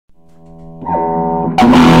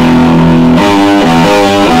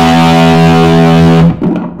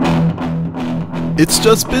It's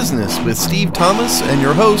Just Business with Steve Thomas and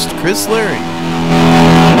your host, Chris Larry.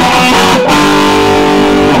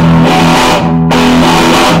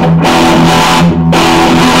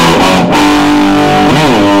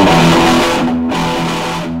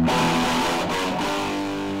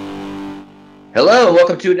 Hello,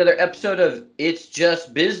 welcome to another episode of It's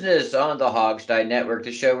Just Business on the Hogstine Network,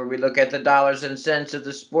 the show where we look at the dollars and cents of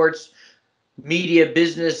the sports, media,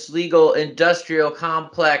 business, legal, industrial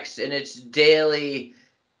complex in its daily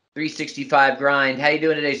 365 grind. How you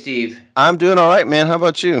doing today, Steve? I'm doing all right, man. How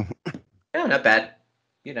about you? No, not bad.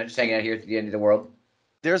 You know, just hanging out here at the end of the world.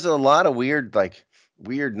 There's a lot of weird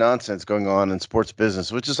nonsense going on in sports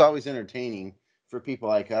business, which is always entertaining for people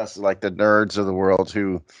like us, like the nerds of the world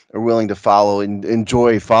who are willing to follow and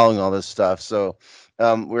enjoy following all this stuff. So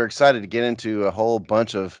we're excited to get into a whole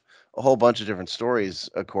bunch of different stories.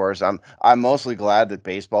 Of course, I'm mostly glad that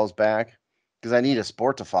baseball's back because I need a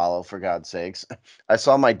sport to follow. For God's sakes, I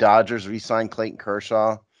saw my Dodgers re-sign Clayton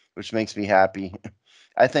Kershaw, which makes me happy.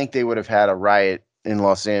 I think they would have had a riot in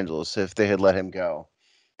Los Angeles if they had let him go,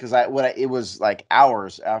 because it was like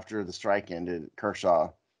hours after the strike ended,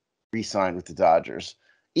 Kershaw re-signed with the Dodgers.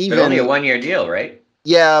 But only a one-year deal, right?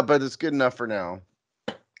 Yeah, but it's good enough for now.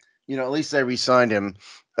 You know, at least they re-signed him.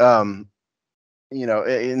 You know,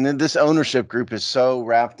 and then this ownership group is so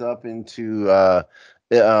wrapped up into the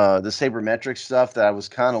sabermetric stuff that I was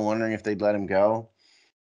kind of wondering if they'd let him go.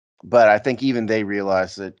 But I think even they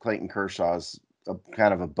realized that Clayton Kershaw is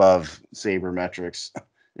kind of above sabermetrics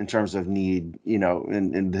in terms of need, you know,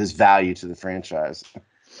 and his value to the franchise.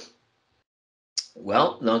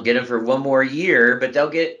 Well, they'll get him for one more year, but they'll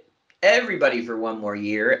get everybody for one more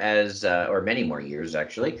year or many more years,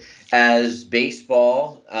 actually, as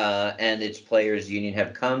baseball and its players union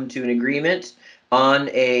have come to an agreement on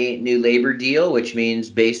a new labor deal, which means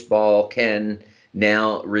baseball can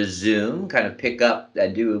now resume, kind of pick up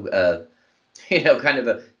and do, kind of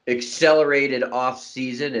a accelerated off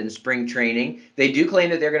season and spring training. They do claim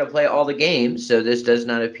that they're going to play all the games, so this does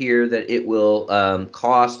not appear that it will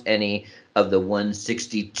cost any of the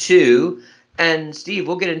 162. And Steve,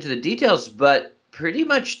 we'll get into the details, but pretty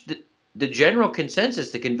much the general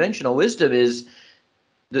consensus, the conventional wisdom is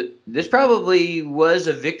that this probably was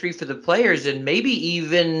a victory for the players, and maybe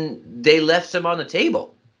even they left some on the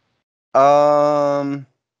table. I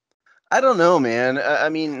don't know, man. I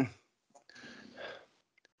mean,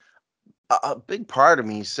 a big part of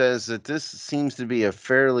me says that this seems to be a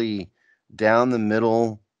fairly down the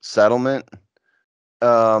middle settlement.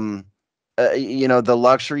 You know, the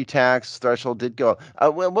luxury tax threshold did go.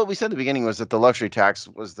 Well, what we said at the beginning was that the luxury tax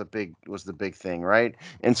was the big thing, right?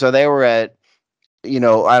 And so they were at, you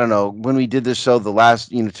know, I don't know, when we did this show the last,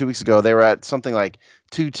 2 weeks ago, they were at something like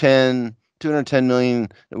 210 million.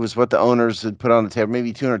 It was what the owners had put on the table.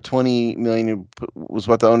 Maybe 220 million was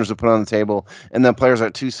what the owners had put on the table. And then players are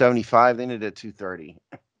at 275. They ended at 230.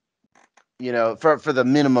 You know, for the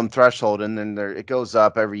minimum threshold, and then it goes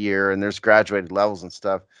up every year, and there's graduated levels and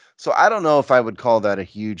stuff. So I don't know if I would call that a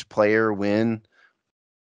huge player win.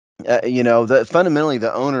 You know, fundamentally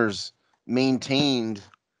the owners maintained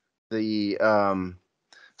the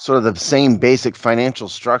sort of the same basic financial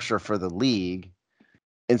structure for the league,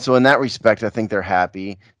 and so in that respect, I think they're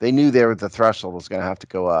happy. They knew the threshold was going to have to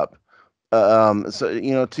go up. So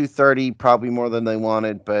 230 probably more than they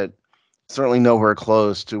wanted, but certainly nowhere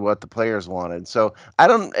close to what the players wanted. So I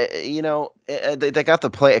don't, they got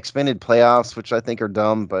the expanded playoffs, which I think are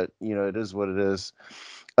dumb, but it is what it is.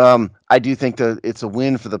 I do think that it's a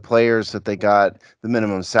win for the players that they got the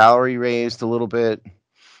minimum salary raised a little bit.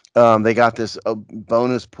 They got this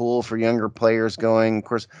bonus pool for younger players going. Of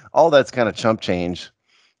course, all that's kind of chump change,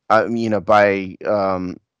 by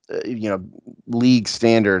league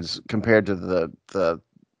standards compared to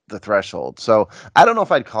the threshold. So I don't know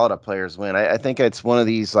if I'd call it a player's win. I think it's one of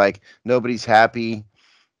these like nobody's happy,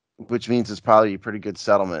 which means it's probably a pretty good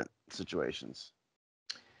settlement situations.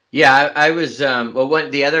 Yeah, I was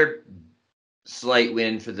the other slight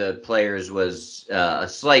win for the players was a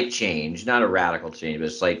slight change, not a radical change, but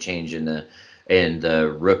a slight change in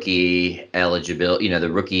the rookie eligibility.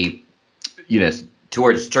 The rookie,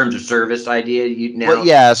 towards terms of service idea. Well,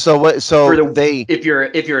 yeah. So what? So if you're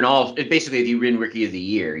basically if you win rookie of the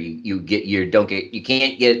year, you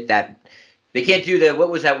can't get that. They can't do what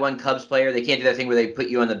was that one Cubs player? They can't do that thing where they put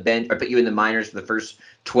you on the bench or put you in the minors for the first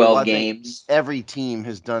 12 games. Every team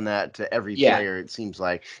has done that to every player, it seems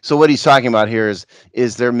like. So what he's talking about here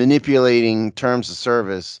is they're manipulating terms of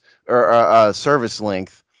service or service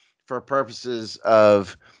length for purposes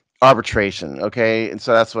of arbitration. Okay, and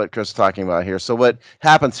so that's what Chris is talking about here. So what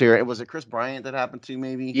happens here? And was it Chris Bryant that happened to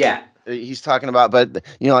maybe? Yeah. He's talking about, but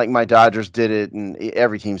like my Dodgers did it, and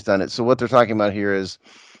every team's done it. So what they're talking about here is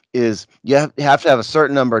you have to have a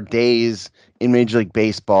certain number of days in Major League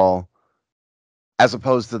Baseball as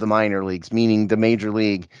opposed to the minor leagues, meaning the major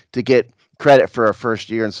league, to get credit for a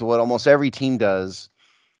first year. And so what almost every team does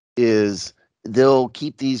is they'll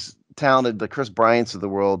keep these talented, the Chris Bryants of the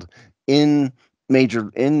world, in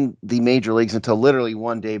the major leagues until literally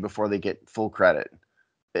one day before they get full credit.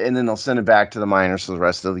 And then they'll send it back to the minors for the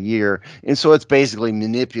rest of the year. And so it's basically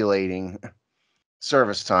manipulating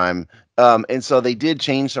service time. And so they did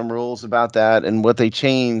change some rules about that. And what they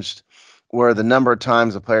changed were the number of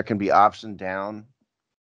times a player can be optioned down.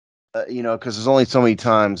 Because there's only so many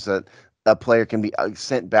times that a player can be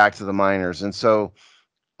sent back to the minors. And so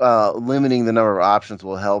limiting the number of options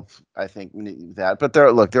will help, I think, that. But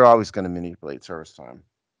they're always going to manipulate service time.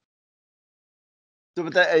 So,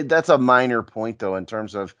 but that's a minor point, though, in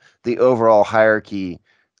terms of the overall hierarchy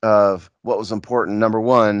of what was important. Number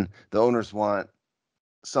one, the owners want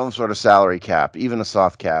some sort of salary cap, even a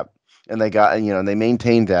soft cap, and they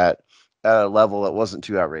maintained that at a level that wasn't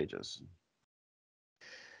too outrageous.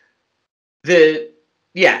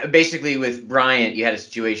 Basically with Bryant, you had a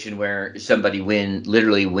situation where somebody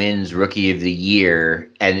literally wins Rookie of the Year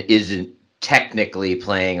and isn't technically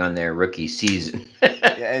playing on their rookie season.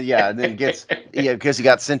 and then gets because he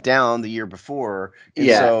got sent down the year before, and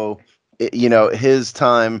so his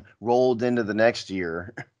time rolled into the next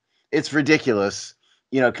year. It's ridiculous,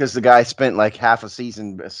 because the guy spent like half a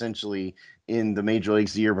season essentially in the major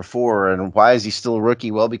leagues the year before, and why is he still a rookie?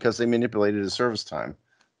 Well, because they manipulated his service time.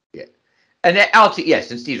 And yes,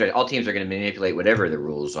 and Steve's right. All teams are going to manipulate whatever the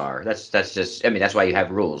rules are. That's just. I mean, that's why you have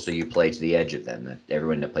rules, so you play to the edge of them. That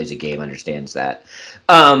everyone that plays a game understands that.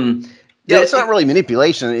 It's not really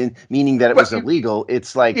manipulation, meaning that it was illegal.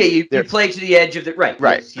 It's like you play to the edge of the right.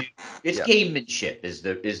 Right. Yes, it's gamemanship is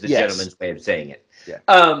the gentleman's way of saying it. Yeah.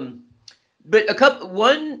 But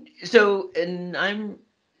and I'm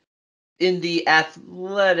in the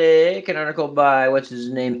Athletic, an article by what's his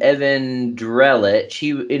name, Evan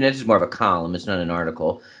Drellich. And this is more of a column; it's not an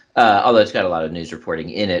article, although it's got a lot of news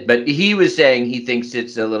reporting in it. But he was saying he thinks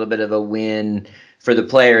it's a little bit of a win for the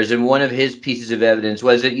players, and one of his pieces of evidence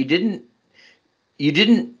was that you didn't.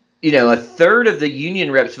 A third of the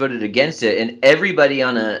union reps voted against it, and everybody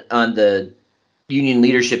on the union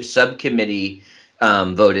leadership subcommittee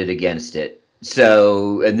voted against it.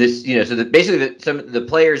 So, and this, basically some of the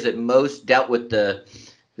players that most dealt with the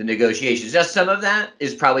negotiations. Now, some of that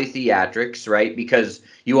is probably theatrics, right? Because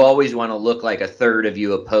you always want to look like a third of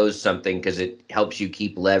you oppose something because it helps you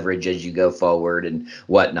keep leverage as you go forward and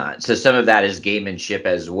whatnot. So some of that is gamemanship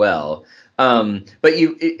as well. But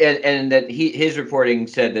that his reporting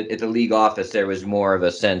said that at the league office there was more of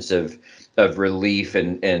a sense of relief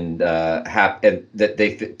and that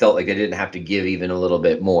they felt like they didn't have to give even a little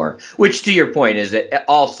bit more. Which, to your point, is that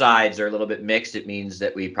all sides are a little bit mixed. It means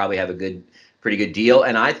that we probably have a pretty good deal.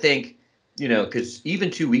 And I think, because even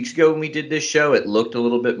 2 weeks ago when we did this show, it looked a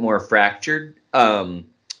little bit more fractured.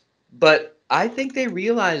 But I think they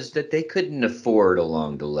realized that they couldn't afford a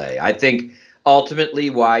long delay. I think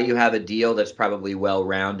ultimately why you have a deal that's probably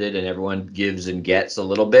well-rounded and everyone gives and gets a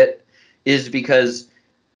little bit is because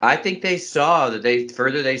I think they saw that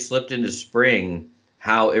they slipped into spring,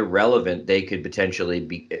 how irrelevant they could potentially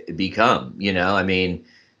become. I mean,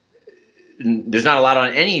 there's not a lot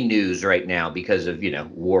on any news right now because of,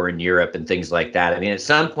 war in Europe and things like that. I mean, at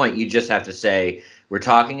some point you just have to say, we're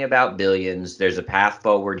talking about billions. There's a path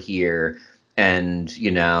forward here. And,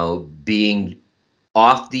 being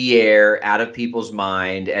off the air, out of people's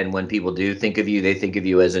mind, and when people do think of you, they think of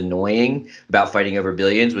you as annoying about fighting over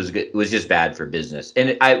billions was just bad for business.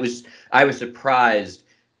 And I was surprised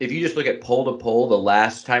if you just look at poll to poll, the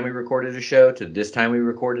last time we recorded a show to this time we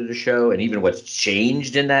recorded a show, and even what's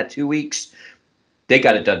changed in that 2 weeks, they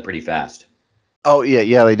got it done pretty fast. Oh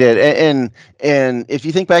yeah, they did. And if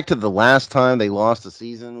you think back to the last time they lost a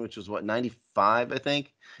season, which was 95, I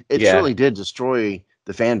think, it truly did destroy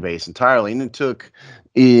the fan base entirely. And it took,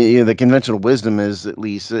 the conventional wisdom is at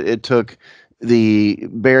least it took the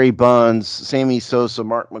Barry Bonds, Sammy Sosa,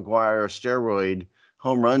 Mark McGwire steroid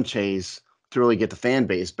home run chase to really get the fan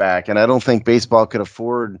base back. And I don't think baseball could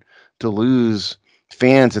afford to lose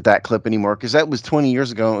fans at that clip anymore, because that was 20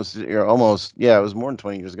 years ago. It was it was more than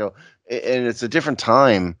 20 years ago, and it's a different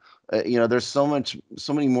time. There's so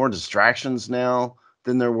many more distractions now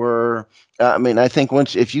than there were. I mean, I think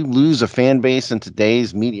if you lose a fan base in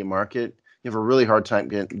today's media market, you have a really hard time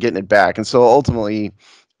getting it back. And so ultimately,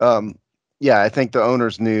 I think the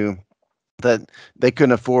owners knew that they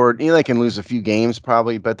couldn't afford. They can lose a few games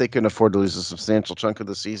probably, but they couldn't afford to lose a substantial chunk of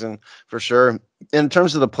the season for sure. And in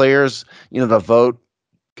terms of the players, the vote,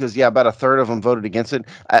 because about a third of them voted against it.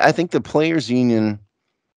 I think the players union,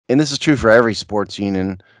 and this is true for every sports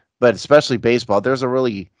union, but especially baseball, there's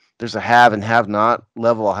a have and have not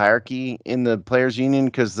level of hierarchy in the players union,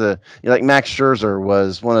 because like Max Scherzer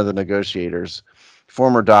was one of the negotiators,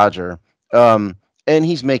 former Dodger. And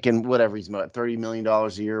he's making whatever he's making, $30 million a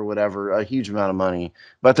year or whatever, a huge amount of money.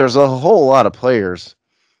 But there's a whole lot of players,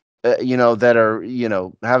 that are,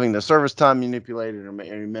 having the service time manipulated, or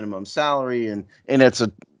minimum salary, and it's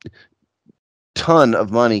a ton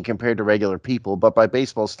of money compared to regular people. But by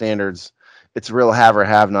baseball standards, it's a real have or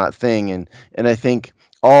have not thing. And I think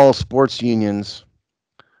all sports unions,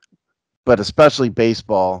 but especially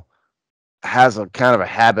baseball, has a kind of a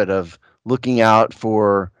habit of looking out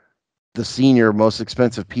for the senior, most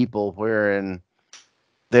expensive people, wherein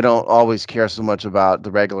they don't always care so much about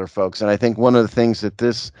the regular folks. And I think one of the things that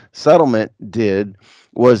this settlement did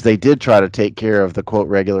was they did try to take care of the quote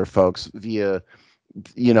regular folks via,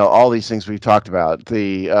 all these things we've talked about,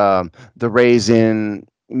 the raise in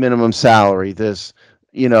minimum salary, this,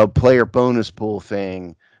 player bonus pool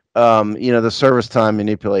thing, the service time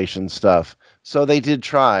manipulation stuff. So they did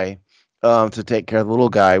try, to take care of the little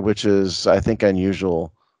guy, which is, I think,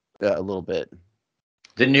 unusual, a little bit.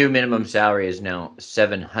 The new minimum salary is now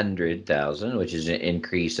 700,000, which is an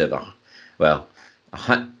increase of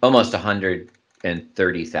almost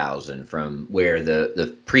 130,000 from where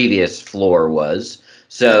the previous floor was.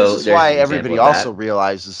 So this is why everybody also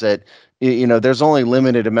realizes that there's only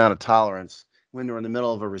limited amount of tolerance when we're in the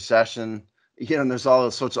middle of a recession. And there's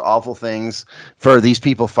all sorts of awful things for these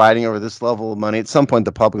people fighting over this level of money. At some point,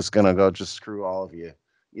 the public's going to go, just screw all of you.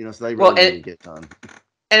 So they really need to get done.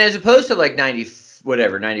 And as opposed to like 94,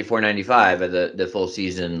 95 of the full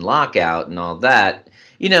season lockout and all that,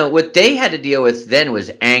 what they had to deal with then was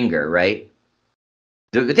anger, right?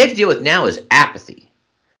 What they have to deal with now is apathy.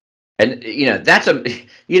 And, that's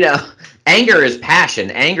anger is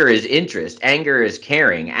passion, anger is interest, anger is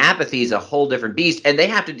caring. Apathy is a whole different beast, and they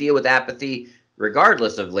have to deal with apathy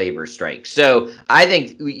regardless of labor strikes. So I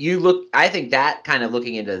think that kind of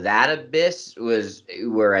looking into that abyss was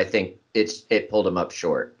where I think it pulled them up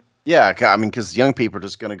short. Yeah, I mean, because young people are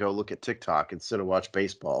just going to go look at TikTok instead of watch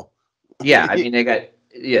baseball. Yeah, I mean, they got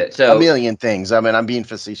so a million things. I mean, I'm being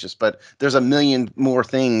facetious, but there's a million more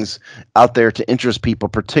things out there to interest people,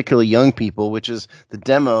 particularly young people, which is the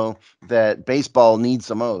demo that baseball needs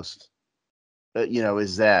the most.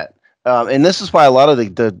 Is that, and this is why a lot of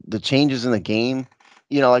the changes in the game,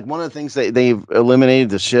 like one of the things they've eliminated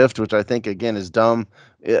the shift, which I think again is dumb.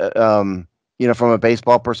 From a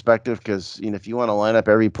baseball perspective, because if you want to line up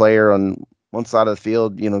every player on one side of the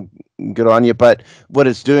field, good on you. But what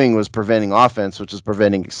it's doing was preventing offense, which is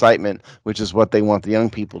preventing excitement, which is what they want the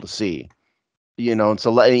young people to see. And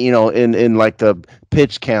so, in like the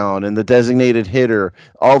pitch count and the designated hitter,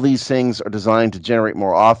 all these things are designed to generate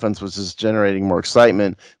more offense, which is generating more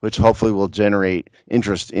excitement, which hopefully will generate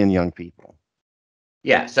interest in young people.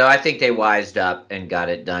 Yeah, so I think they wised up and got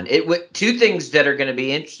it done. Two things that are going to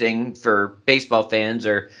be interesting for baseball fans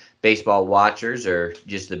or baseball watchers or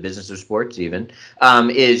just the business of sports even,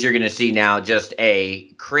 is you're going to see now just a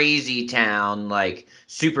crazy town, like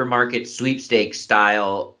supermarket sweepstakes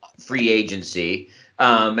style free agency.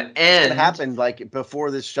 And it happened like before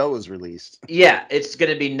this show was released. Yeah, it's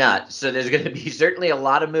going to be nuts. So there's going to be certainly a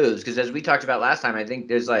lot of moves because as we talked about last time, I think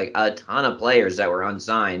there's like a ton of players that were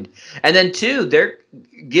unsigned. And then two, they're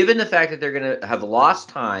given the fact that they're going to have lost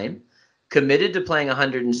time, committed to playing a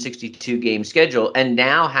 162 game schedule, and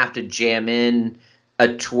now have to jam in a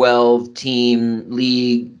 12-team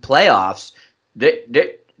league playoffs.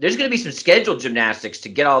 There's going to be some schedule gymnastics to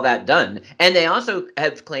get all that done. And they also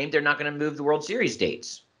have claimed they're not going to move the World Series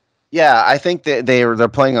dates. Yeah, I think that they're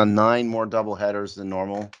playing on 9 more doubleheaders than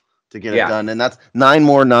normal to get it done, and that's 9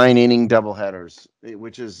 more 9-inning doubleheaders,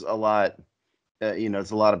 which is a lot.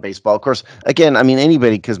 It's a lot of baseball. Of course, again, I mean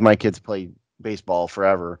anybody, because my kids played baseball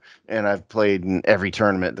forever, and I've played in every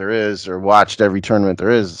tournament there is, or watched every tournament there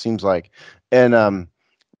is. It seems like, and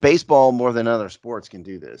baseball more than other sports can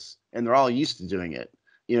do this, and they're all used to doing it.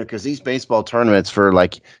 Because these baseball tournaments for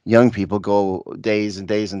like young people go days and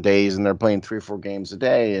days and days, and they're playing 3 or 4 games a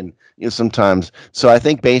day, and sometimes. So I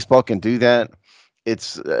think baseball can do that.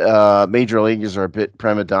 It's major leaguers are a bit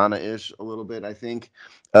prima donna-ish, a little bit, I think,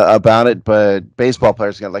 about it. But baseball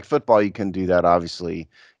players can, like football, you can do that. Obviously,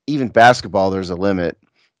 even basketball, there's a limit.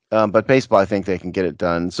 But baseball, I think they can get it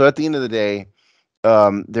done. So at the end of the day,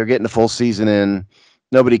 they're getting the full season in.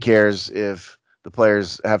 Nobody cares if the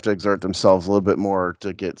players have to exert themselves a little bit more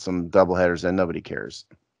to get some doubleheaders, and nobody cares.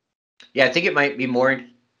 Yeah, I think it might be more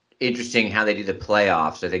interesting how they do the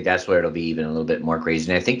playoffs. I think that's where it'll be even a little bit more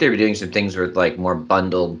crazy. And I think they're doing some things with like more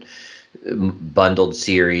bundled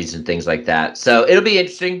series and things like that. So it'll be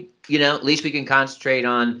interesting. At least we can concentrate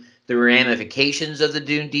on the ramifications of the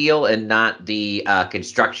new deal and not the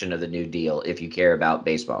construction of the new deal. If you care about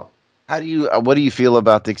baseball. What do you feel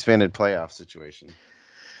about the expanded playoff situation?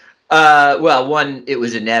 Well, one, it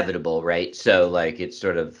was inevitable, right? So like it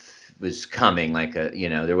sort of was coming like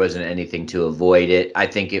there wasn't anything to avoid it. I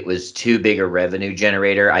think it was too big a revenue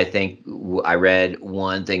generator. I think I read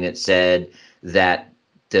one thing that said that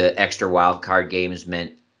the extra wild card games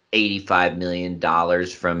meant $85 million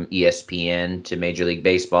from ESPN to Major League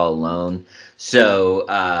Baseball alone. So,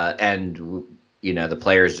 the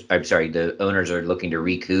players, I'm sorry, the owners are looking to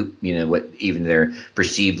recoup, what even their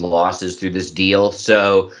perceived losses through this deal.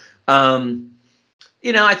 So,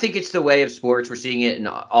 I think it's the way of sports. We're seeing it, and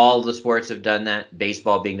all the sports have done that.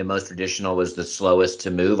 Baseball, being the most traditional, was the slowest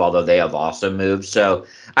to move, although they have also moved. So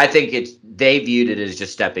I think they viewed it as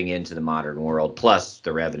just stepping into the modern world, plus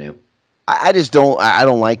the revenue. I just don't. I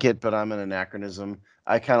don't like it, but I'm an anachronism.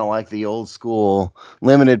 I kind of like the old school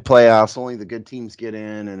limited playoffs. Only the good teams get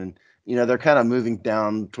in, and they're kind of moving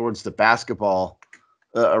down towards the basketball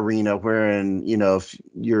arena, wherein if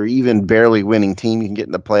you're even barely winning team, you can get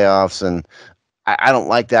in the playoffs, and I don't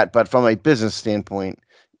like that. But from a business standpoint,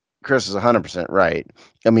 Chris is 100% right.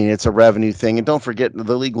 I mean, it's a revenue thing, and don't forget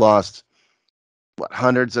the league lost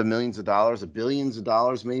hundreds of millions of dollars, billions of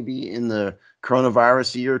dollars, maybe in the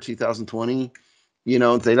coronavirus year 2020. They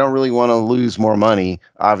don't really want to lose more money,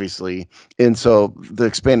 obviously, and so the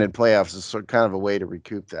expanded playoffs is kind of a way to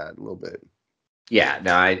recoup that a little bit. Yeah,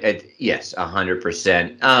 no, yes,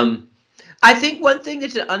 100%. I think one thing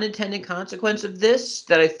that's an unintended consequence of this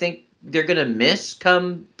that I think they're going to miss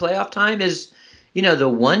come playoff time is, the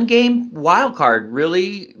one game wild card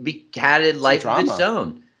really had a life of its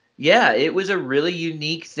own. Yeah, it was a really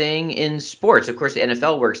unique thing in sports. Of course, the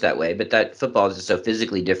NFL works that way, but that football is just so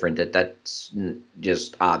physically different that's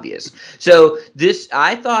just obvious. So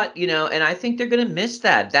I thought, and I think they're going to miss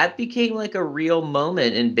that. That became like a real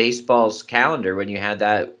moment in baseball's calendar when you had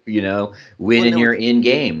that, win in your in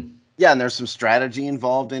game. Yeah, and there's some strategy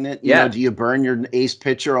involved in it. Do you burn your ace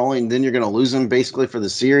pitcher only, and then you're going to lose him basically for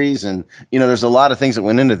the series? And there's a lot of things that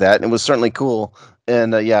went into that, and it was certainly cool.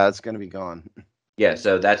 And it's going to be gone. Yeah,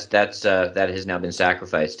 so that has now been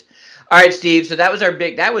sacrificed. All right, Steve. So that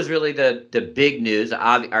was really the big news,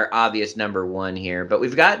 our obvious number one here. But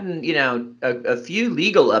we've gotten a few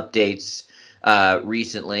legal updates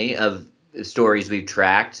recently of stories we've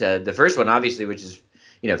tracked. The first one, obviously, which is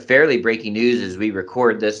fairly breaking news as we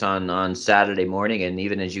record this on Saturday morning, and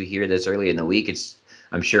even as you hear this early in the week,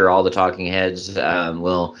 I'm sure all the talking heads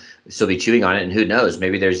will still be chewing on it, and who knows,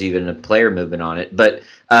 maybe there's even a player movement on it. But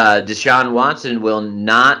Deshaun Watson will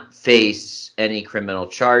not face any criminal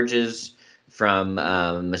charges from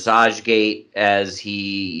MassageGate, as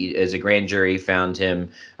a grand jury found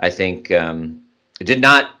him. I think did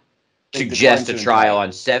not suggest a trial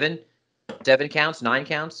on seven counts, 9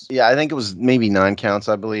 counts. Yeah, I think it was maybe 9 counts,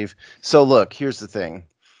 I believe. So look, here's the thing,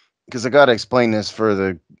 because I got to explain this for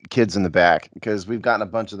the kids in the back, because we've gotten a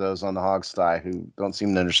bunch of those on the Hog Sty who don't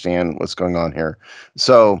seem to understand what's going on here.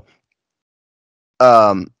 So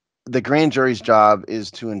the grand jury's job is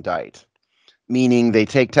to indict, meaning they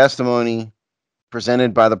take testimony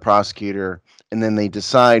presented by the prosecutor, and then they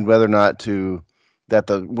decide whether or not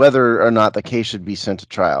the case should be sent to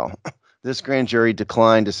trial. This grand jury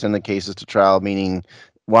declined to send the cases to trial, meaning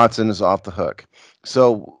Watson is off the hook.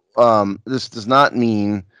 So this does not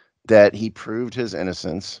mean that he proved his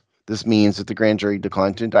innocence. This means that the grand jury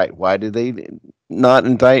declined to indict. Why did they not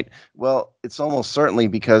indict? Well, it's almost certainly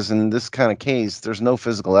because in this kind of case, there's no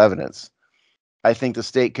physical evidence. I think the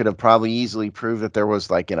state could have probably easily proved that there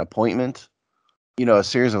was like an appointment, a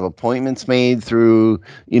series of appointments made through,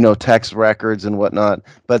 text records and whatnot.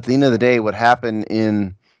 But at the end of the day, what happened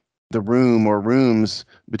in the room or rooms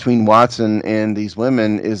between Watson and these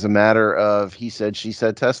women is a matter of he said, she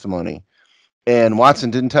said testimony. And Watson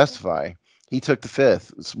didn't testify. He took the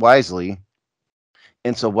fifth wisely.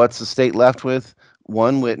 And so what's the state left with?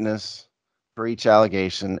 One witness for each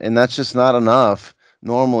allegation. And that's just not enough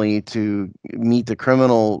normally to meet the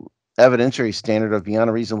criminal evidentiary standard of beyond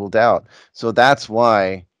a reasonable doubt. So that's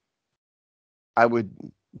why I would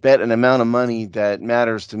bet an amount of money that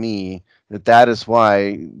matters to me that is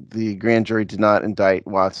why the grand jury did not indict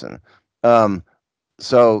Watson.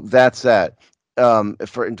 So that's that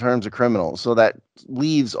in terms of criminal. So that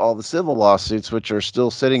leaves all the civil lawsuits, which are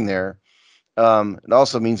still sitting there. It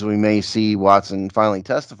also means we may see Watson finally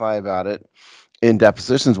testify about it in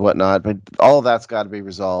depositions, whatnot. But all of that's got to be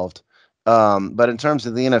resolved. But in terms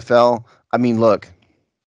of the NFL, I mean, look,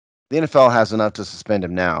 the NFL has enough to suspend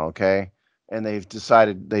him now, okay? And they've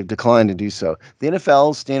declined to do so. The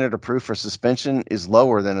NFL's standard of proof for suspension is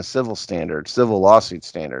lower than a civil lawsuit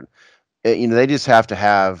standard. They just have to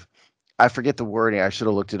have, I forget the wording, I should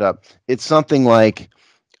have looked it up. It's something like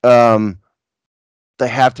um, they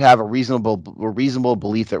have to have a reasonable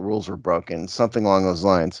belief that rules were broken, something along those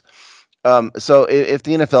lines. So if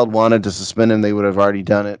the NFL wanted to suspend him, they would have already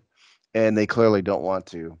done it, and they clearly don't want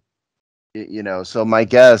to. So my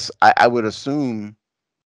guess, I would assume,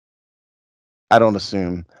 I don't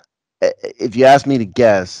assume. If you ask me to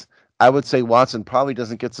guess, I would say Watson probably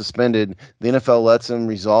doesn't get suspended. The NFL lets him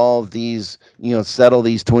resolve these, settle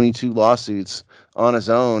these 22 lawsuits on his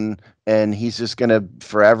own, and he's just going to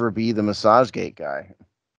forever be the Massagegate guy.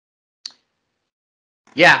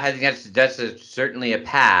 Yeah, I think certainly a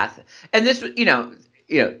path. And this,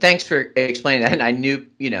 thanks for explaining that. And I knew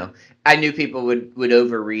people would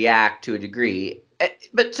overreact to a degree.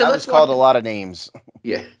 But so I let's was called walk. a lot of names.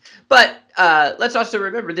 Yeah, but let's also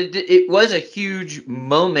remember that it was a huge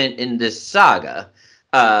moment in this saga.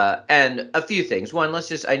 And a few things. One,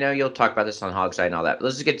 I know you'll talk about this on Hogside and all that, but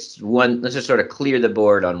let's just sort of clear the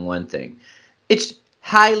board on one thing. It's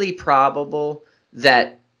highly probable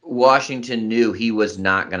that Washington knew he was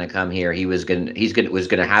not going to come here. Was going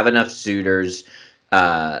to have enough suitors.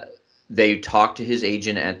 Uh, they talked to his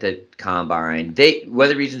agent at the combine. One of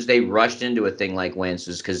the reasons they rushed into a thing like Wentz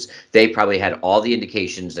was because they probably had all the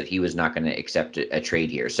indications that he was not going to accept a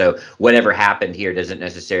trade here. So whatever happened here doesn't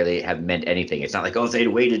necessarily have meant anything. It's not like, oh, they'd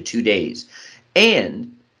waited 2 days.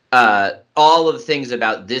 And all of the things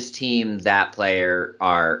about this team, that player,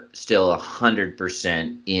 are still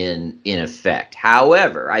 100% in effect.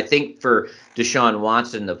 However, I think for Deshaun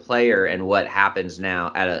Watson, the player, and what happens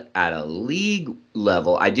now at a league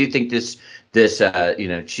level, I do think this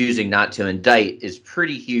choosing not to indict is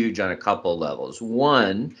pretty huge on a couple levels.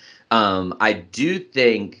 One, I do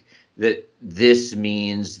think that this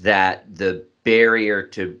means that the barrier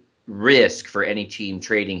to risk for any team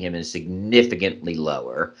trading him is significantly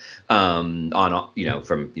lower. Doesn't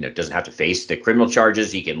have to face the criminal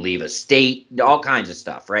charges. He can leave a state, all kinds of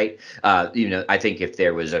stuff, right? I think if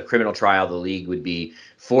there was a criminal trial, the league would be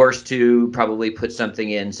forced to probably put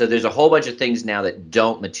something in. So there's a whole bunch of things now that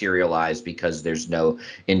don't materialize because there's no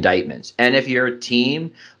indictments. And if you're a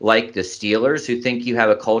team like the Steelers who think you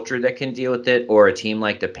have a culture that can deal with it, or a team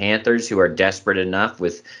like the Panthers who are desperate enough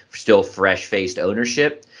with still fresh-faced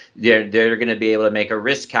ownership, they're going to be able to make a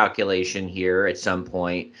risk calculation here at some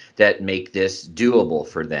point that make this doable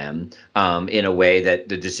for them, in a way that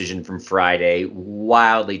the decision from Friday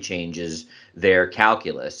wildly changes their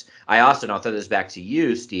calculus. I also, and I'll throw this back to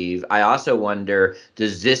you, Steve, I also wonder,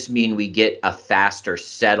 does this mean we get a faster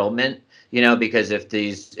settlement? Because if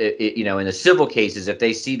these, in the civil cases, if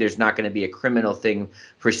they see there's not going to be a criminal thing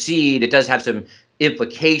proceed, it does have some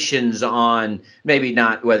implications on maybe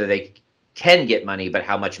not whether they can get money, but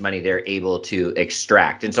how much money they're able to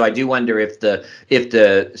extract. And so I do wonder if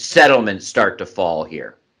the settlements start to fall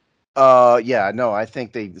here. Yeah, no, I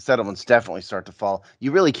think the settlements definitely start to fall.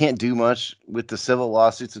 You really can't do much with the civil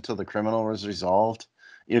lawsuits until the criminal is resolved,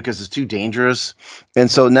 because it's too dangerous. And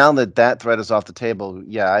so now that threat is off the table,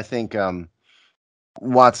 yeah, I think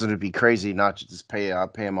Watson would be crazy not to just pay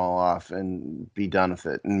them all off and be done with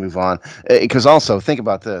it and move on. Because also think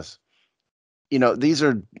about this. These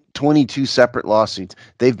are 22 separate lawsuits.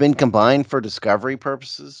 They've been combined for discovery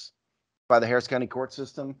purposes by the Harris County court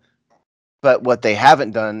system. But what they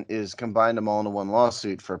haven't done is combine them all into one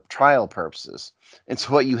lawsuit for trial purposes. And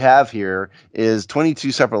so what you have here is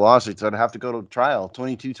 22 separate lawsuits that have to go to trial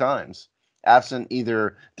 22 times, absent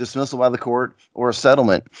either dismissal by the court or a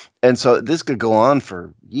settlement. And so this could go on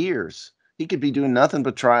for years. He could be doing nothing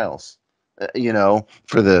but trials,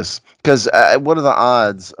 for this. Because what are the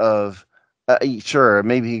odds of, sure,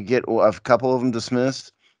 maybe you get a couple of them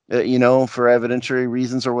dismissed, for evidentiary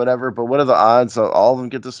reasons or whatever. But what are the odds that all of them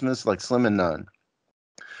get dismissed? Like slim and none.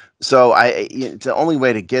 So the only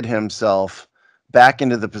way to get himself back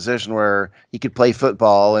into the position where he could play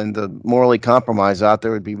football and the morally compromised out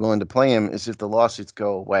there would be willing to play him is if the lawsuits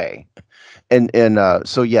go away. And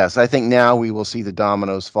so yes, I think now we will see the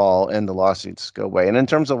dominoes fall and the lawsuits go away. And in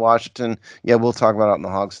terms of Washington, yeah, we'll talk about it in the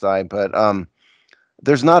Hogsty, but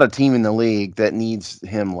there's not a team in the league that needs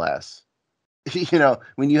him less.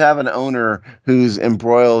 When you have an owner who's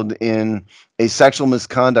embroiled in a sexual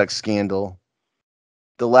misconduct scandal,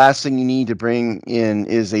 the last thing you need to bring in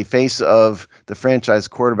is a face of the franchise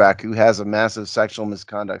quarterback who has a massive sexual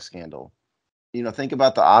misconduct scandal. Think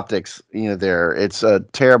about the optics. There, it's a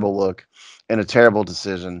terrible look and a terrible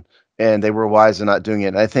decision, and they were wise in not doing it.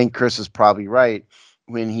 And I think Chris is probably right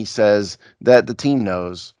when he says that the team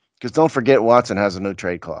knows, because don't forget Watson has a no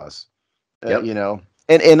trade clause. Yep.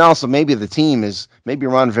 And also maybe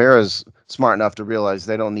Ron Rivera's smart enough to realize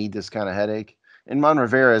they don't need this kind of headache. And Ron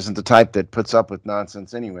Rivera isn't the type that puts up with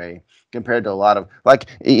nonsense anyway, compared to a lot of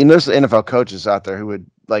there's NFL coaches out there who would,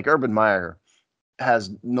 like Urban Meyer has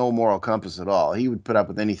no moral compass at all. He would put up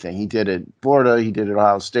with anything. He did it Florida, he did it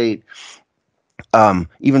Ohio State.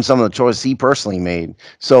 Even some of the choices he personally made.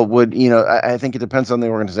 So I think it depends on the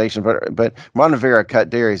organization, but Ron Rivera cut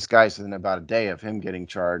Darius Geis within about a day of him getting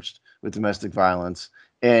charged with domestic violence.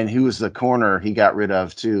 And who was the corner he got rid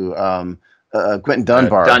of too? Quentin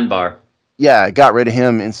Dunbar. Dunbar. Yeah, got rid of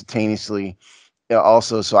him instantaneously.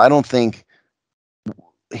 Also, so I don't think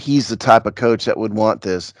he's the type of coach that would want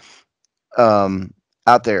this.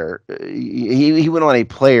 Out there, he wouldn't want a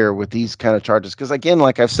player with these kind of charges, because again,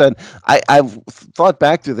 like I've said, I've thought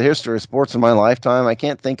back through the history of sports in my lifetime. I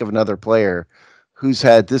can't think of another player who's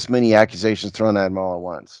had this many accusations thrown at him all at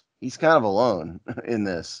once. He's kind of alone in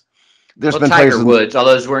this. There's been Tiger players Woods,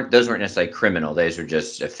 although those weren't necessarily criminal; those were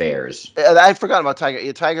just affairs. I forgot about Tiger.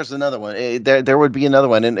 Yeah, Tiger's another one. There would be another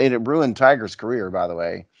one, and it ruined Tiger's career, by the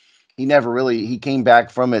way. He came back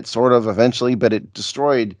from it sort of eventually, but it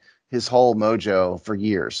destroyed his whole mojo for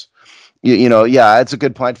years. Yeah, it's a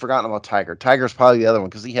good point. I'd forgotten about Tiger. Tiger's probably the other one,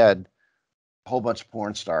 because he had a whole bunch of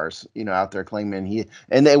porn stars, out there claiming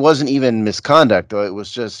and it wasn't even misconduct, though. It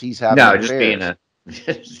was just he's having affairs.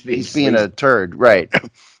 He's being a turd, right?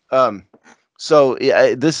 So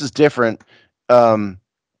this is different.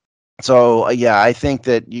 So I think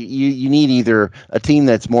that you need either a team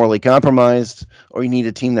that's morally compromised, or you need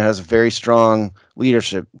a team that has a very strong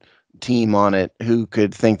leadership team on it who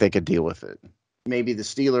could think they could deal with it. Maybe the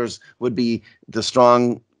Steelers would be the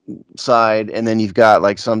strong side, and then you've got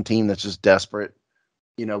like some team that's just desperate.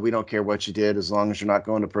 We don't care what you did as long as you're not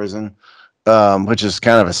going to prison, which is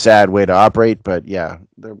kind of a sad way to operate. But yeah,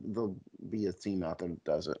 there'll be a team out there that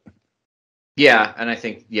does it. Yeah, and I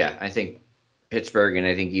think Pittsburgh, and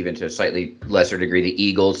I think even to a slightly lesser degree, the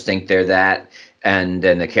Eagles think they're that, and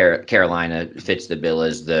then the Carolina fits the bill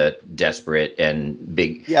as the desperate and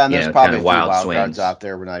big, yeah, and there's probably kind of wild swings cards out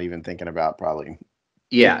there we're not even thinking about, probably.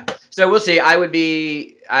 Yeah, so we'll see.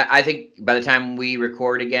 I think by the time we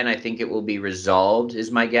record again, I think it will be resolved,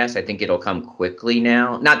 is my guess. I think it'll come quickly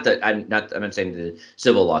now. I'm not saying the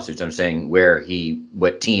civil lawsuits. I'm saying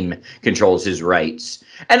what team controls his rights.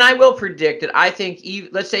 And I will predict that I think,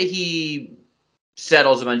 let's say he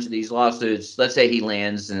settles a bunch of these lawsuits. Let's say he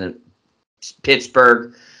lands in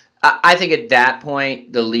Pittsburgh. I think at that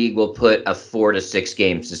point, the league will put a 4 to 6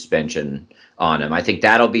 game suspension on him. I think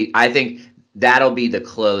that'll be the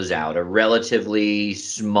closeout, a relatively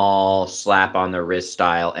small slap on the wrist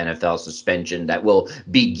style NFL suspension that will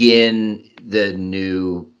begin the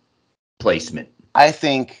new placement. I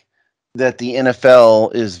think that the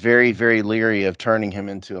NFL is very, very leery of turning him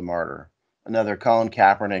into a martyr, another Colin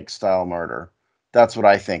Kaepernick style martyr. That's what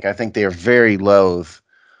I think. I think they are very loath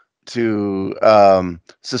to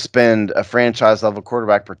suspend a franchise level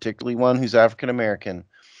quarterback, particularly one who's African American,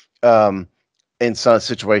 in some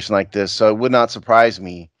situation like this. So it would not surprise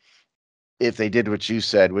me if they did what you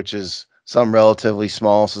said, which is some relatively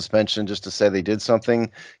small suspension just to say they did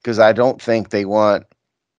something, because I don't think they want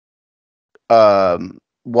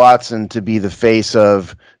Watson to be the face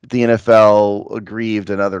of the NFL aggrieved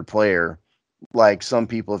another player, like some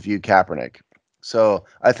people view Kaepernick. So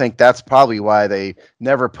I think that's probably why they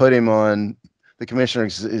never put him on the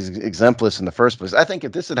commissioner's exempt list in the first place. I think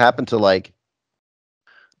if this had happened to like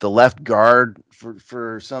the left guard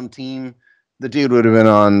for some team, the dude would have been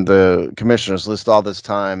on the commissioner's list all this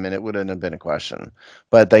time, and it wouldn't have been a question.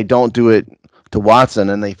 But they don't do it to Watson,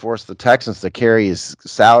 and they force the Texans to carry his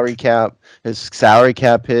salary cap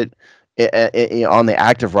hit on the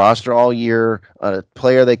active roster all year, a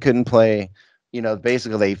player they couldn't play.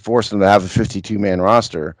 Basically they forced them to have a 52-man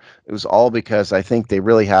roster. It was all because I think they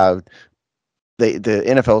really have the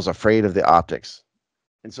NFL is afraid of the optics.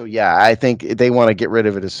 And so, yeah, I think they want to get rid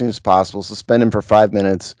of it as soon as possible. Suspend him for 5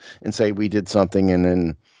 minutes and say we did something, and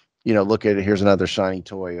then, look at it. Here's another shiny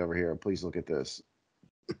toy over here. Please look at this.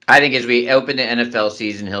 I think as we open the NFL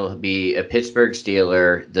season, he'll be a Pittsburgh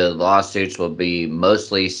Steeler. The lawsuits will be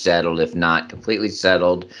mostly settled, if not completely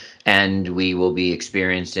settled, and we will be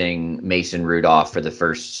experiencing Mason Rudolph for the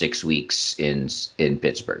first 6 weeks in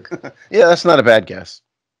Pittsburgh. Yeah, that's not a bad guess.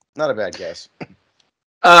 Not a bad guess.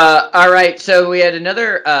 All right. So we had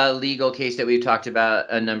another legal case that we've talked about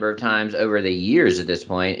a number of times over the years at this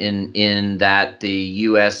point, in that the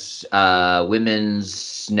U.S.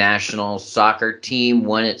 Women's national soccer team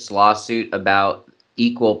won its lawsuit about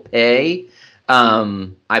equal pay.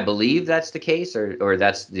 I believe that's the case, or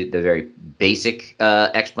that's the very basic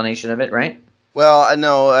explanation of it, right? Well,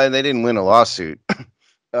 no, they didn't win a lawsuit.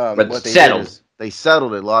 But What they did settled. is they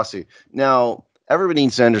settled a lawsuit. Now, everybody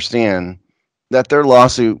needs to understand that their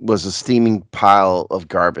lawsuit was a steaming pile of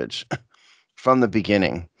garbage from the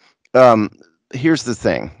beginning. Um, Here's the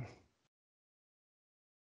thing: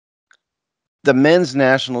 the men's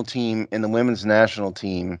national team and the women's national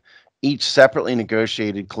team each separately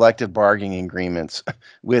negotiated collective bargaining agreements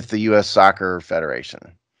with the U.S. Soccer Federation.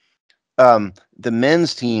 The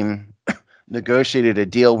men's team negotiated a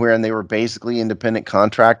deal wherein they were basically independent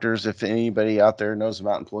contractors. If anybody out there knows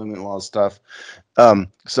about employment law stuff,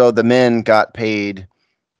 so the men got paid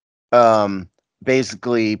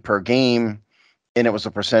basically per game, and it was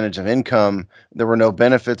a percentage of income. There were no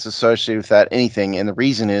benefits associated with that, anything. And the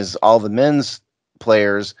reason is all the men's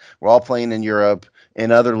players were all playing in Europe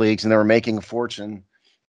and other leagues, and they were making a fortune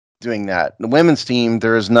doing that. The women's team,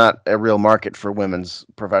 there is not a real market for women's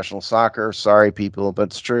professional soccer. Sorry, people, but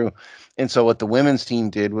it's true. And so what the women's team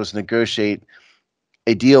did was negotiate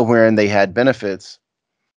a deal wherein they had benefits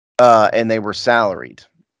and they were salaried.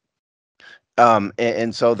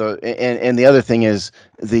 And so and the other thing is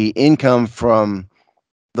the income from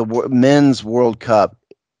the men's World Cup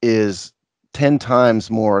is 10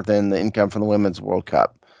 times more than the income from the women's World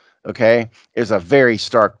Cup. Okay, there's a very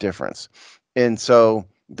stark difference. And so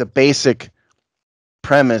the basic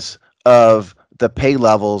premise of the pay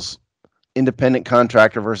levels, independent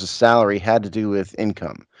contractor versus salary, had to do with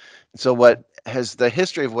income. So what has the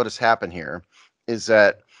history of what has happened here is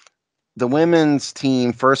that the women's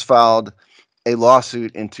team first filed a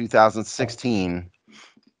lawsuit in 2016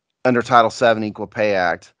 under Title VII Equal Pay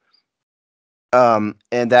Act, and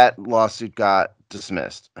that lawsuit got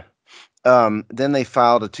dismissed. Then they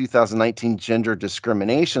filed a 2019 gender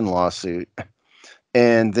discrimination lawsuit,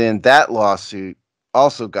 and then that lawsuit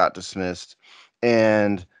also got dismissed,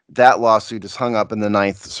 and that lawsuit is hung up in the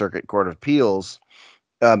Ninth Circuit Court of Appeals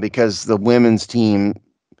because the women's team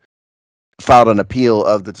filed an appeal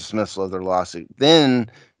of the dismissal of their lawsuit.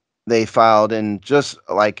 Then they filed in just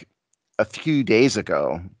like a few days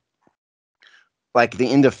ago, like the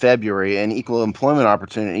end of February, an equal employment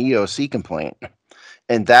opportunity EOC complaint,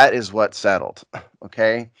 and that is what settled.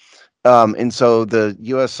 Okay, and so the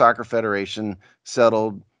U.S. Soccer Federation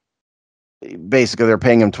settled. Basically, they're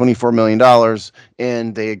paying them $24 million,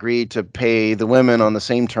 and they agreed to pay the women on the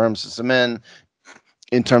same terms as the men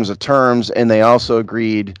in terms of terms, and they also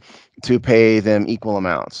agreed to pay them equal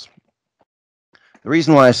amounts. The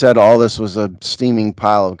reason why I said all this was a steaming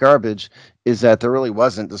pile of garbage is that there really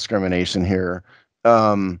wasn't discrimination here.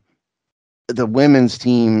 Um, the women's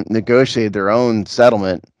team negotiated their own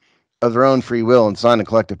settlement of their own free will and signed a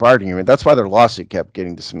collective bargaining agreement. That's why their lawsuit kept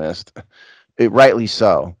getting dismissed. Rightly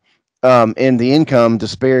so. And the income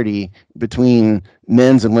disparity between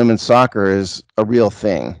men's and women's soccer is a real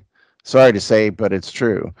thing. Sorry to say, but it's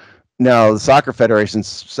true. Now, the soccer federations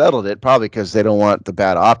settled it probably because they don't want the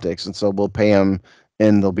bad optics, and so we'll pay them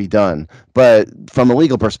and they'll be done. But from a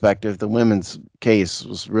legal perspective, the women's case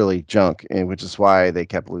was really junk, which is why they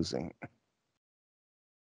kept losing.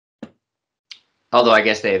 Although I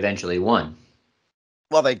guess they eventually won.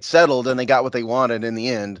 Well, they settled and they got what they wanted in the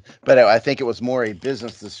end, but I think it was more a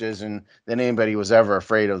business decision than anybody was ever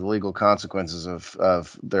afraid of the legal consequences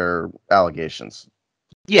of their allegations.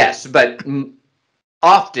 Yes, but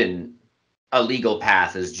often a legal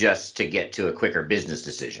path is just to get to a quicker business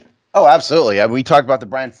decision. Oh, absolutely. I mean, we talked about the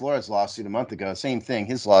Brian Flores lawsuit a month ago. Same thing.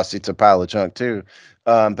 His lawsuit's a pile of junk too,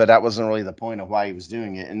 but that wasn't really the point of why he was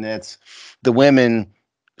doing it. And that's the women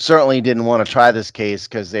certainly didn't want to try this case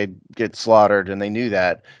because they'd get slaughtered, and they knew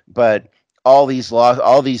that. But all these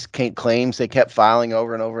claims they kept filing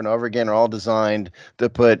over and over and over again are all designed to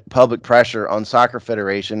put public pressure on Soccer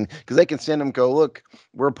Federation because they can send them, go, look,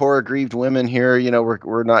 we're poor aggrieved women here. You know,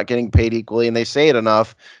 we're not getting paid equally, and they say it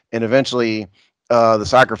enough, and eventually the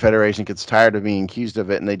Soccer Federation gets tired of being accused of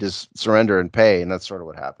it, and they just surrender and pay, and that's sort of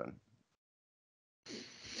what happened.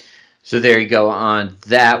 So there you go on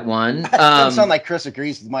that one. Doesn't sound like Chris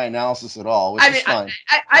agrees with my analysis at all, which is fine.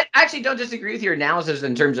 I actually don't disagree with your analysis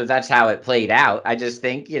in terms of that's how it played out. I just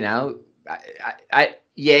think, yay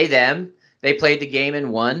them. They played the game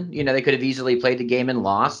and won. They could have easily played the game and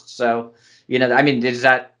lost. So, I mean,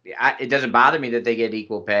 it doesn't bother me that they get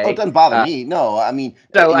equal pay. Oh, it doesn't bother me. No, I mean,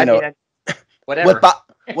 whatever.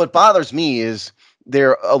 What bothers me is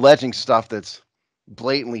they're alleging stuff that's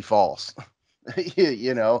blatantly false.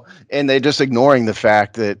 You know, and they're just ignoring the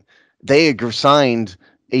fact that they signed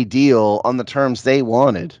a deal on the terms they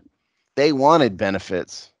wanted. They wanted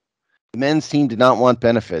benefits. The men's team did not want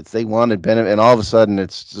benefits. They wanted benefit, and all of a sudden,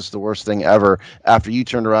 it's just the worst thing ever after you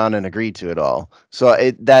turned around and agreed to it all. So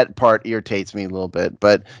that part irritates me a little bit.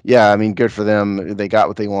 But yeah, I mean, good for them. They got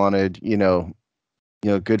what they wanted.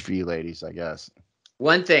 Good for you, ladies, I guess.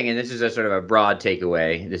 One thing, and this is a sort of a broad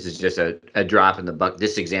takeaway. This is just a drop in the bucket.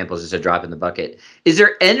 This example is just a drop in the bucket. Is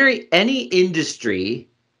there any industry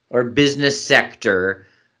or business sector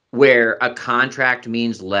where a contract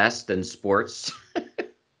means less than sports?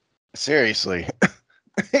 Seriously.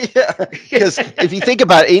 Yeah, because if you think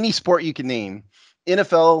about any sport you can name,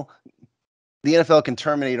 the NFL can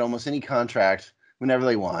terminate almost any contract whenever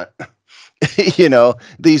they want. The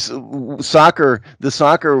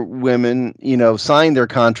soccer women, signed their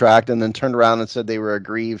contract and then turned around and said they were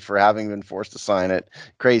aggrieved for having been forced to sign it.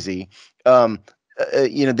 Crazy.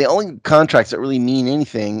 The only contracts that really mean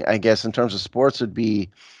anything, I guess, in terms of sports would be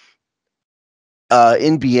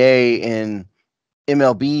NBA and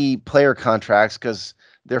MLB player contracts because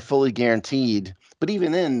they're fully guaranteed. But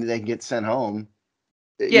even then, they can get sent home.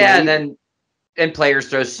 Yeah, and players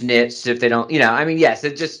throw snits if they don't. I mean, yes,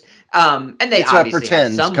 it just and they it's obviously a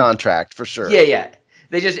pretend have some contract for sure. Yeah.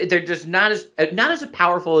 They're just not as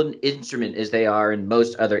powerful an instrument as they are in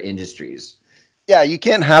most other industries. Yeah, you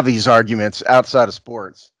can't have these arguments outside of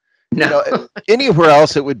sports. No. Anywhere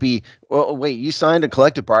else it would be, well, wait, you signed a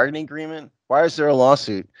collective bargaining agreement? Why is there a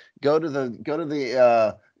lawsuit? Go to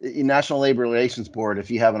the National Labor Relations Board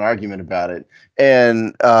if you have an argument about it.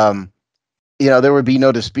 And there would be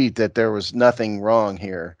no dispute that there was nothing wrong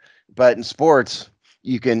here. But in sports,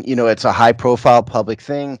 you can, it's a high profile public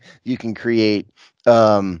thing. You can create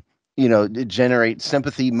generate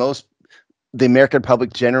sympathy. The American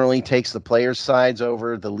public generally takes the players' sides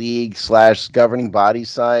over the league / governing body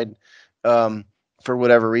side for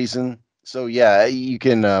whatever reason. So yeah, you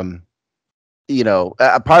can, a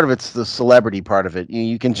part of it's the celebrity part of it.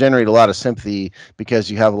 You can generate a lot of sympathy because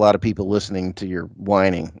you have a lot of people listening to your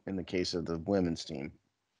whining in the case of the women's team.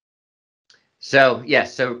 So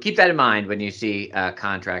yes, so keep that in mind when you see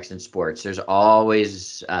contracts in sports. There's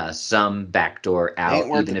always some backdoor out, Ain't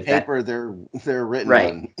worth even the if paper they're written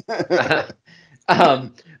right.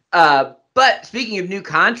 on. But speaking of new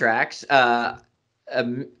contracts, Captain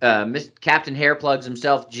Hairplugs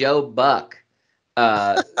himself, Joe Buck,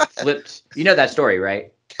 flipped. You know that story,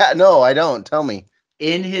 right? No, I don't. Tell me.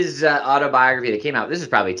 In his autobiography that came out, this is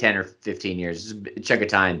probably 10 or 15 years, this is a chunk of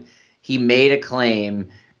time, he made a claim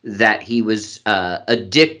that he was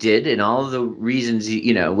addicted, and all of the reasons,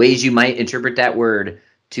 ways you might interpret that word,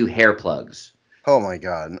 to hair plugs. Oh my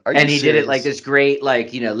God. And he did it like this great,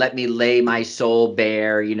 let me lay my soul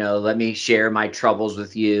bare, let me share my troubles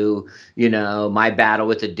with you, my battle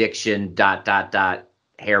with addiction, ...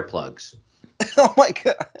 hair plugs. Oh my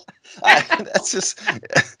God. That's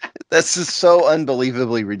just so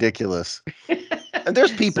unbelievably ridiculous. And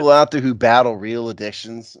there's people out there who battle real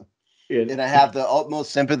addictions. Yeah. And I have the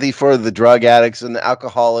utmost sympathy for the drug addicts and the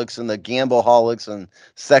alcoholics and the gambleholics and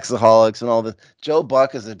sexaholics and all the. Joe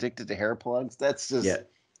Buck is addicted to hair plugs. That's just,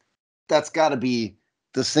 that's got to be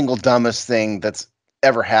the single dumbest thing that's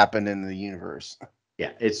ever happened in the universe.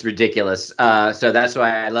 Yeah, it's ridiculous. So that's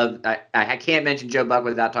why I can't mention Joe Buck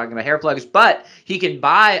without talking about hair plugs, but he can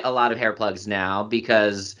buy a lot of hair plugs now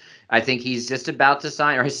because I think he's just about to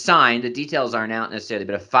sign, or has signed, the details aren't out necessarily,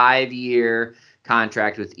 but a 5-year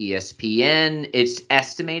contract with ESPN. It's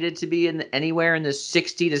estimated to be anywhere in the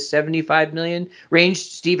 60 to 75 million range.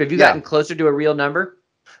 Steve, have you gotten closer to a real number?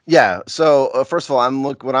 Yeah. So first of all,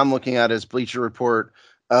 what I'm looking at is Bleacher Report.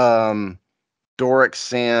 Doric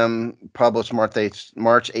Sam published March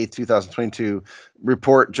 8th, 2022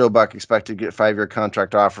 report. Joe Buck expected to get a 5-year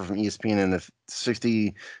contract offer from ESPN in the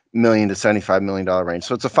 $60 million to $75 million range.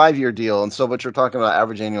 So it's a 5-year deal. And so what you're talking about,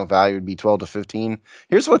 average annual value would be 12 to 15.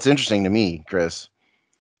 Here's what's interesting to me, Chris.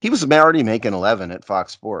 He was already making 11 at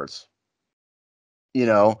Fox Sports.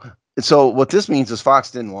 And so what this means is Fox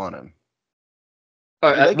didn't want him.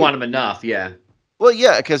 Want him enough, yeah. Well,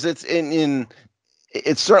 yeah, because it's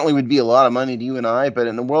it certainly would be a lot of money to you and I, but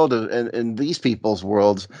in the world of in these people's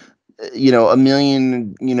worlds, $1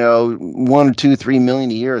 million, 1, 2, 3 million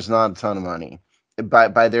a year is not a ton of money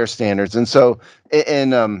by their standards. And so,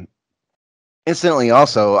 incidentally,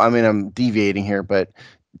 also, I mean, I'm deviating here, but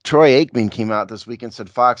Troy Aikmen came out this week and said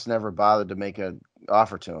Fox never bothered to make an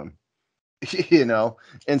offer to him.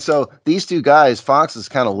 And so these two guys, Fox is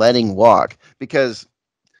kind of letting walk because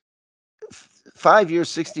 5 years,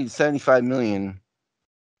 60 to 75 million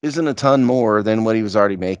isn't a ton more than what he was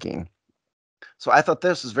already making. So I thought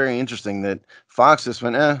this was very interesting that Fox just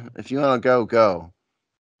went, if you want to go, go.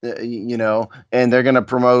 And they're going to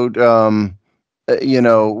promote,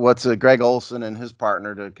 what's Greg Olson and his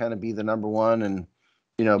partner to kind of be the number one and,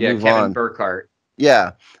 Yeah, move Kevin on. Burkhardt.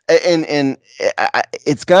 Yeah. And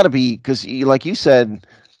it's got to be because, like you said,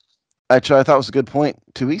 actually, I thought it was a good point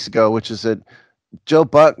 2 weeks ago, which is that Joe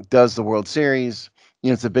Buck does the World Series.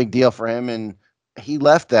 It's a big deal for him. And he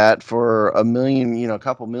left that for $1 million, a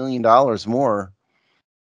couple $1 million more,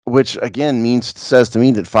 which again says to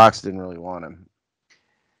me that Fox didn't really want him.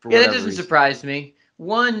 Yeah, that doesn't surprise me.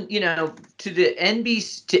 One, to the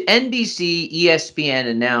NBC, ESPN,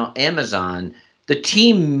 and now Amazon, the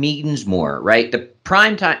team means more, right? The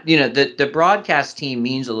prime time, the broadcast team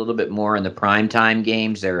means a little bit more in the prime time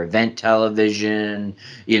games. They're event television,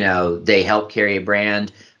 they help carry a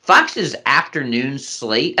brand. Fox's afternoon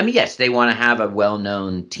slate, I mean, yes, they want to have a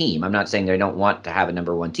well-known team. I'm not saying they don't want to have a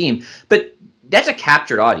number one team, but that's a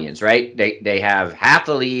captured audience, right? They have half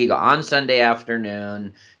the league on Sunday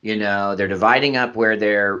afternoon. They're dividing up where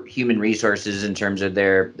their human resources in terms of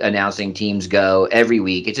their announcing teams go every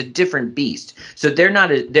week. It's a different beast. So they're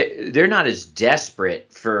not as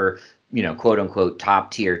desperate for, quote unquote, top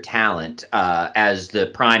tier talent as the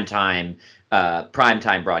primetime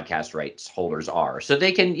broadcast rights holders are. So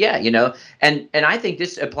they can, and I think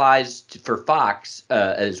this applies for Fox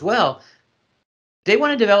as well. They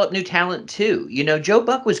want to develop new talent too. Joe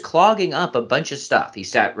Buck was clogging up a bunch of stuff. He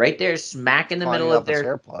sat right there, smack in the middle of their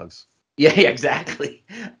hair plugs. Yeah, exactly.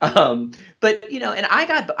 But and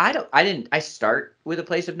I start with a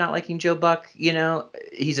place of not liking Joe Buck. To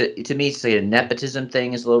me, it's like a nepotism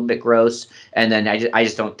thing is a little bit gross, and then I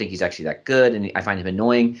just don't think he's actually that good, and I find him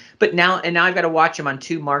annoying. But now I've got to watch him on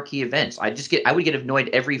 2 marquee events. I would get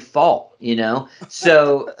annoyed every fall.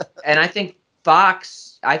 So and I think Fox.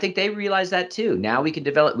 I think they realize that too. Now we can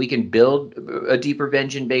build a deeper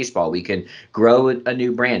bench in baseball. We can grow a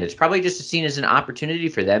new brand. It's probably just seen as an opportunity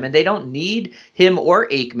for them, and they don't need him or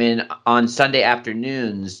Aikmen on Sunday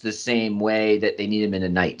afternoons the same way that they need him in the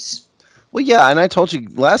nights. Well, yeah, and I told you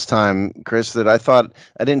last time, Chris, that I thought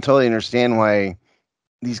I didn't totally understand why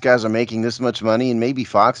these guys are making this much money, and maybe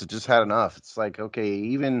Fox has just had enough. It's like, okay,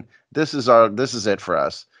 even this is it for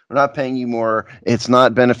us. We're not paying you more. It's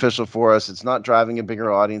not beneficial for us. It's not driving a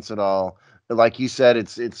bigger audience at all. Like you said,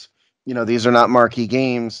 it's these are not marquee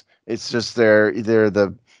games. It's just they're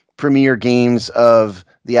the premier games of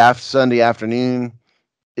the Sunday afternoon.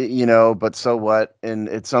 But so what? And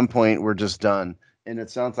at some point, we're just done. And it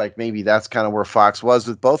sounds like maybe that's kind of where Fox was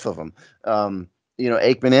with both of them.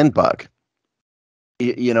 Aikmen and Buck.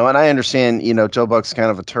 And I understand, Joe Buck's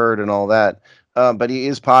kind of a turd and all that, but he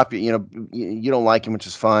is popular. You don't like him, which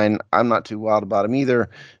is fine. I'm not too wild about him either.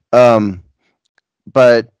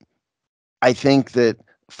 But I think that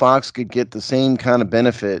Fox could get the same kind of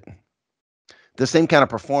benefit, the same kind of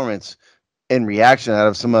performance and reaction out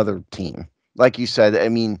of some other team. Like you said, I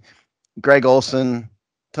mean, Greg Olson,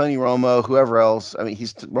 Tony Romo, whoever else. I mean,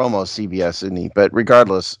 Romo's CBS, isn't he? But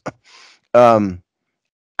regardless,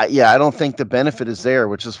 I don't think the benefit is there,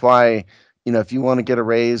 which is why, if you want to get a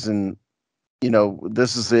raise and,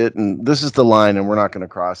 this is it and this is the line and we're not going to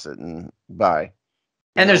cross it and bye.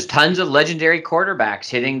 And there's tons of legendary quarterbacks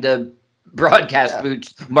hitting the broadcast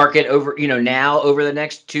booth market over the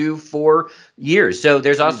next 2-4 years. So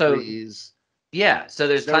there's also so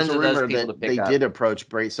there's tons of those people to pick up. They did approach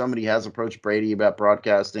Brady. Somebody has approached Brady about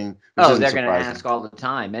broadcasting. Oh, they're going to ask all the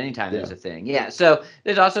time. Anytime there's a thing. Yeah. So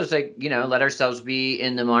there's also like, let ourselves be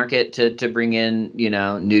in the market to bring in,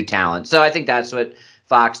 new talent. So I think that's what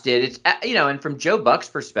Fox did. It's, and from Joe Buck's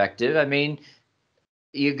perspective, I mean,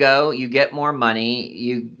 you get more money,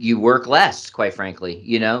 you work less, quite frankly,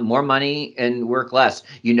 more money and work less,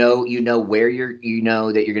 where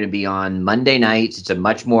that you're going to be on Monday nights. It's a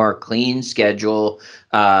much more clean schedule.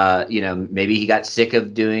 Maybe he got sick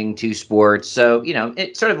of doing 2 sports. So,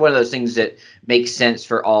 it's sort of one of those things that makes sense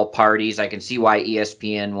for all parties. I can see why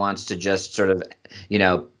ESPN wants to just sort of,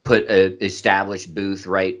 put a established booth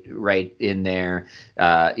right in there.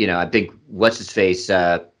 I think what's his face,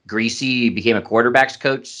 Greasy became a quarterbacks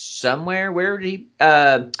coach somewhere. Where did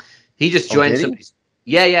he just joined somebody's.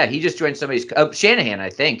 Yeah. He just joined somebody's. Shanahan, I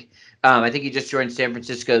think. I think he just joined San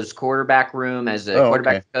Francisco's quarterback room as a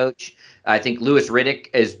quarterback coach. I think Louis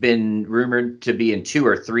Riddick has been rumored to be in 2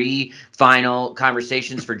 or 3 final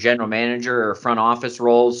conversations for general manager or front office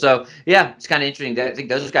roles. So, yeah, it's kind of interesting. I think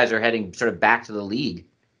those guys are heading sort of back to the league.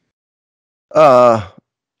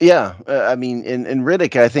 Yeah, I mean, and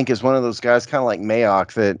Riddick, I think, is one of those guys, kind of like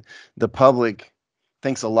Mayock, that the public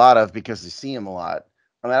thinks a lot of because they see him a lot.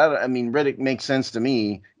 I mean, Riddick makes sense to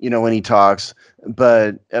me, when he talks,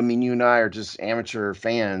 but I mean, you and I are just amateur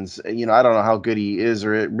fans. I don't know how good he is,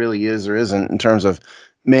 or it really is, or isn't in terms of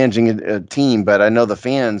managing a team, but I know the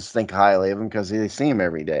fans think highly of him because they see him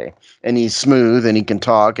every day, and he's smooth, and he can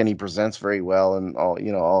talk, and he presents very well, and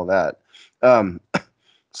all that. Um,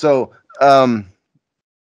 so, um,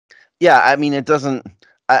 yeah, I mean, it doesn't.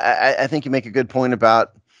 I think you make a good point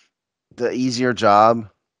about the easier job.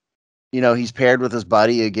 He's paired with his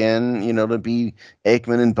buddy again, to be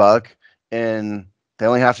Aikman and Buck, and they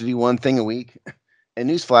only have to do one thing a week. And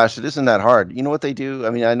newsflash, it isn't that hard. You know what they do? I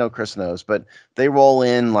mean, I know Chris knows, but they roll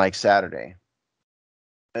in like Saturday,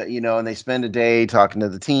 and they spend a day talking to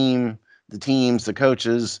the teams, the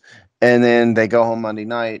coaches, and then they go home Monday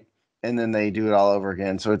night, and then they do it all over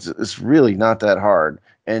again. So it's really not that hard.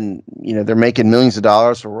 And they're making millions of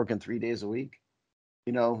dollars for working 3 days a week.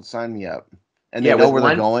 Sign me up. And they know where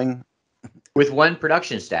they're going. With one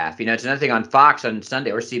production staff. It's another thing on Fox on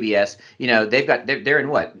Sunday or CBS. They're in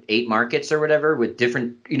what, 8 markets or whatever with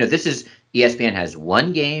different. This is ESPN has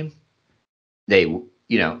one game. They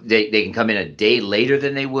can come in a day later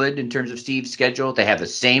than they would in terms of Steve's schedule. They have the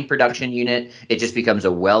same production unit. It just becomes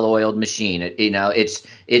a well-oiled machine. It's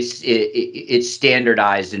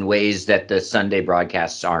standardized in ways that the Sunday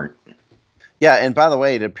broadcasts aren't. Yeah, and by the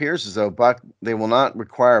way, it appears as though they will not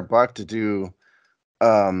require Buck to do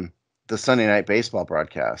the Sunday night baseball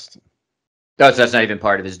broadcast. Oh, so that's not even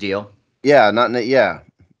part of his deal? Yeah,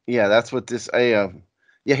 that's what this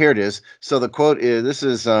here it is. So the quote is, this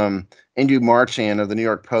is Indu Marchand of the New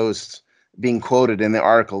York Post being quoted in the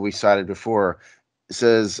article we cited before. It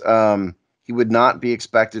says he would not be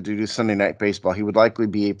expected to do Sunday night baseball. He would likely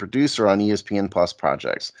be a producer on ESPN Plus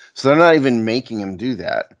projects. So they're not even making him do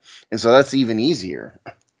that. And so that's even easier.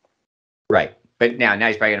 Right. But now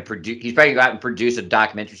he's probably going to produce. He's probably going to go out and produce a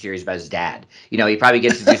documentary series about his dad. He probably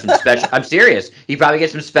gets to do some special. I'm serious. He probably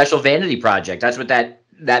gets some special vanity project. That's what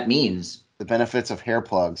that means. The benefits of hair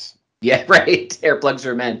plugs. Yeah, right. Hair plugs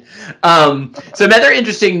for men. Some other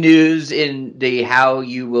interesting news in the how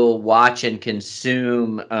you will watch and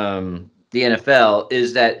consume the NFL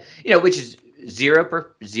is that which is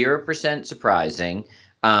 0% surprising.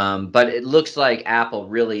 But it looks like Apple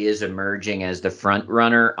really is emerging as the front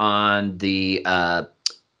runner on the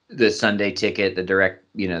Sunday ticket, the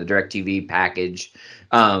DirecTV package,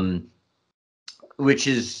 which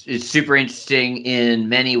is super interesting in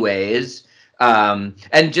many ways. And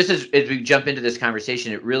just as we jump into this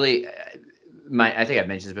conversation, it really, I think I've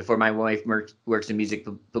mentioned this before. My wife works in music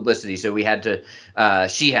publicity, so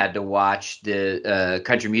she had to watch the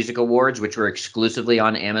Country Music Awards, which were exclusively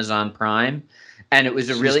on Amazon Prime. And it was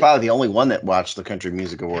She's probably the only one that watched the Country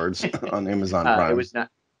Music Awards on Amazon Prime.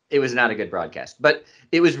 It was not a good broadcast, but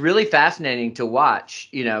it was really fascinating to watch,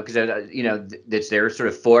 because it's their sort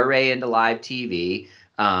of foray into live TV.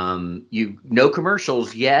 No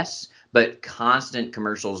commercials, yes, but constant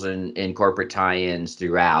commercials and corporate tie-ins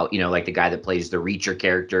throughout, like the guy that plays the Reacher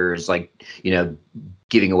characters, like,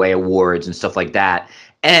 giving away awards and stuff like that.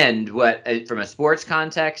 And from a sports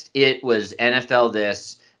context, it was NFL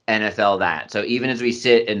this, NFL that. So even as we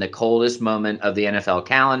sit in the coldest moment of the NFL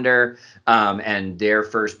calendar, and their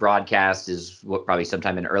first broadcast is probably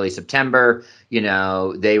sometime in early September,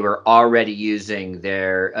 they were already using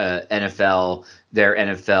their NFL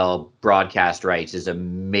broadcast rights as a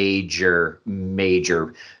major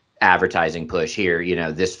advertising push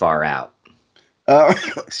here, this far out.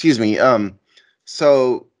 Excuse me.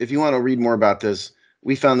 So if you want to read more about this,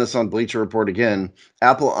 we found this on Bleacher Report again.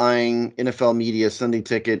 Apple eyeing NFL media Sunday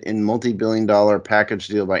ticket in multi-billion-dollar package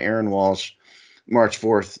deal by Aaron Walsh, March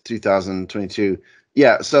 4th, 2022.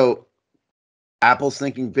 Yeah, so Apple's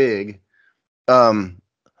thinking big.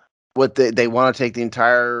 What they want to take the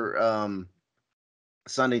entire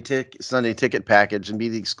Sunday ticket package and be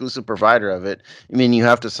the exclusive provider of it. I mean, you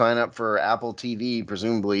have to sign up for Apple TV,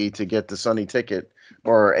 presumably, to get the Sunday ticket,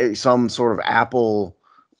 or some sort of Apple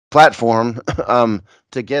platform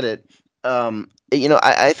to get it.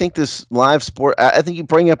 I think this live sport, I think you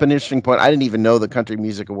bring up an interesting point. I didn't even know the Country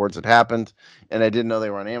Music Awards had happened, and I didn't know they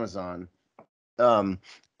were on Amazon.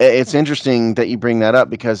 It's interesting that you bring that up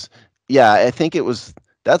because, yeah, I think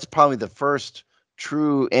that's probably the first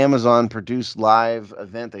true Amazon produced live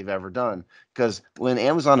event they've ever done. Because when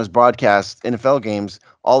Amazon has broadcast NFL games,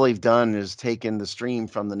 all they've done is taken the stream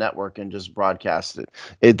from the network and just broadcast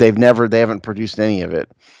it. They haven't produced any of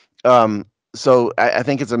it. So I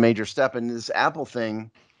think it's a major step. And this Apple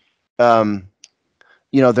thing, they're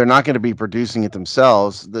not going to be producing it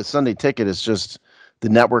themselves. The Sunday ticket is just the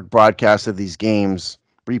network broadcast of these games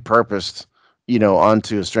repurposed,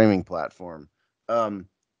 onto a streaming platform.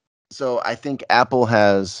 So I think Apple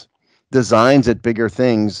has designs at bigger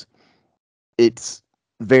things. It's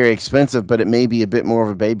very expensive, but it may be a bit more of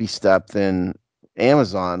a baby step than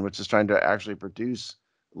Amazon, which is trying to actually produce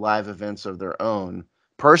live events of their own.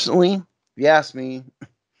 Personally, if you ask me,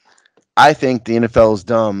 I think the NFL is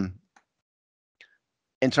dumb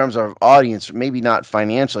in terms of audience, maybe not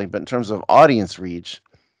financially, but in terms of audience reach.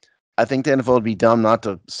 I think the NFL would be dumb not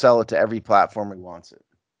to sell it to every platform it wants it.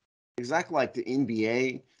 Exactly like the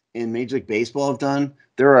NBA and Major League Baseball have done.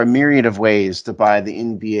 There are a myriad of ways to buy the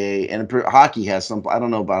NBA, and hockey has some. I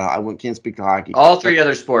don't know about. Can't speak to hockey. All three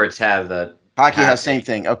other sports have a Hockey has same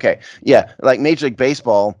thing. Okay, yeah, like Major League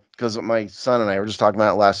Baseball, because my son and I were just talking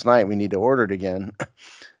about it last night. We need to order it again.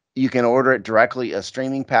 You can order it directly, a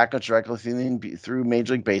streaming package directly through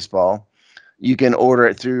Major League Baseball. You can order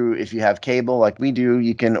it through, if you have cable like we do,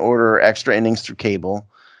 you can order extra innings through cable.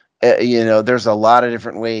 There's a lot of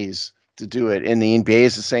different ways to do it. And the NBA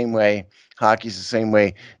is the same way. Hockey's the same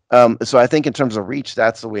way. So I think in terms of reach,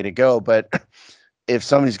 that's the way to go. But if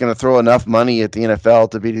somebody's going to throw enough money at the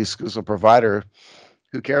NFL to be the exclusive provider,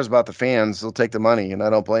 who cares about the fans? They'll take the money, and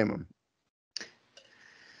I don't blame them.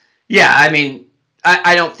 Yeah, I mean,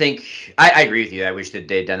 I don't think I agree with you. I wish that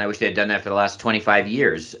they'd done. I wish they had done that for the last 25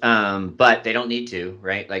 years. But they don't need to,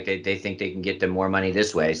 right? Like they think they can get them more money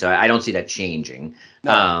this way. So I don't see that changing.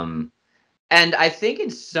 No. And I think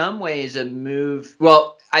in some ways a move.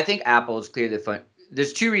 Well, I think Apple is clearly the front.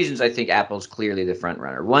 There's two reasons I think Apple's clearly the front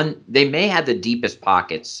runner. One, they may have the deepest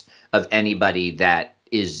pockets of anybody that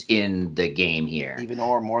is in the game here. Even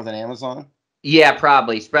more than Amazon? Yeah,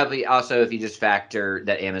 probably. It's probably also if you just factor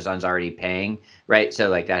that Amazon's already paying, right? So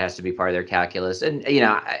like that has to be part of their calculus. And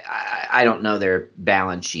I don't know their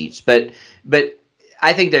balance sheets, but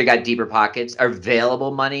I think they got deeper pockets,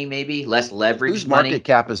 available money, maybe less leveraged Whose money. market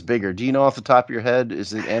cap is bigger? Do you know off the top of your head?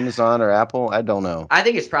 Is it Amazon or Apple? I don't know. I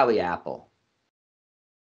think it's probably Apple.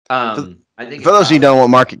 I think for those of you who don't know what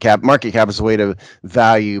market cap is a way to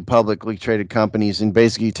value publicly traded companies, and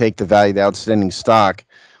basically you take the value of the outstanding stock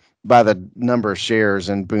by the number of shares,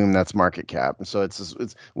 and boom, that's market cap. And so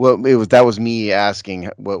that was me asking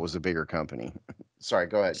what was a bigger company. Sorry,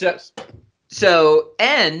 go ahead.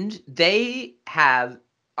 And they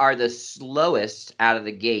are the slowest out of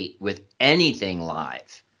the gate with anything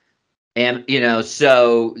live. And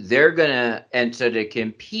so to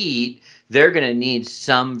compete, they're gonna need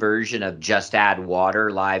some version of just add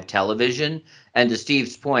water live television. And to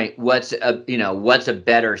Steve's point, what's a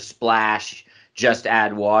better splash just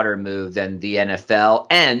add water move than the NFL?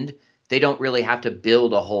 And they don't really have to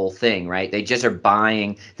build a whole thing, right? They just are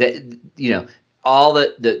buying all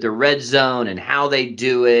the red zone and how they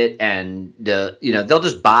do it, and they'll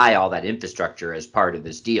just buy all that infrastructure as part of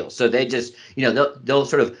this deal. So they just they'll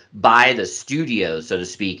sort of buy the studios, so to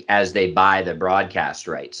speak, as they buy the broadcast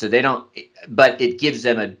rights. So they don't, but it gives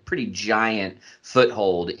them a pretty giant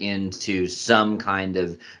foothold into some kind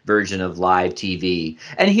of version of live TV.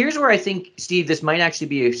 And here's where I think, Steve, this might actually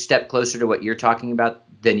be a step closer to what you're talking about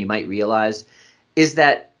than you might realize, is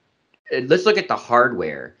that let's look at the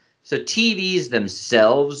hardware. So TVs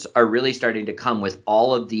themselves are really starting to come with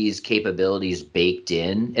all of these capabilities baked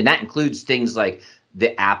in, and that includes things like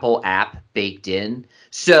the Apple app baked in.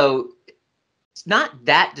 So it's not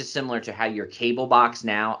that dissimilar to how your cable box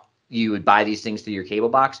now, you would buy these things through your cable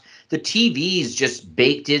box. The TVs just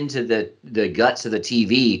baked into the guts of the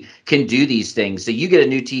TV can do these things. So you get a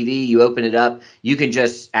new TV, you open it up, you can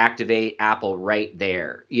just activate Apple right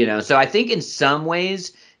there. So I think in some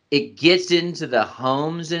ways it gets into the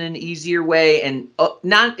homes in an easier way, and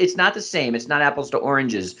it's not the same. It's not apples to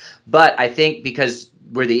oranges, but I think because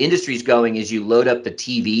where the industry is going is you load up the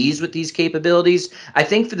TVs with these capabilities. I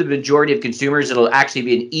think for the majority of consumers, it'll actually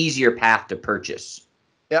be an easier path to purchase.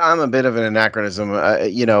 Yeah, I'm a bit of an anachronism.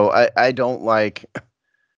 I don't like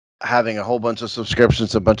having a whole bunch of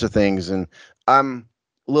subscriptions to a bunch of things, and I'm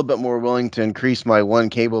a little bit more willing to increase my one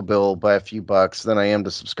cable bill by a few bucks than I am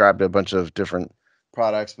to subscribe to a bunch of different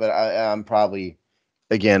products. But I'm probably,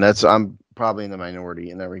 again, I'm probably in the minority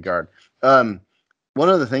in that regard. One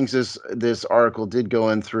of the things this article did go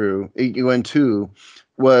into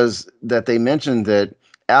was that they mentioned that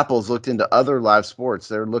Apple's looked into other live sports.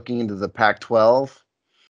 They're looking into the Pac-12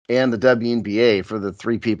 and the WNBA for the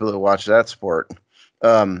three people that watch that sport.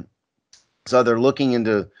 So they're looking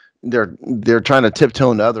into they're trying to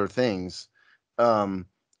tiptoe into other things,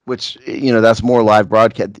 which that's more live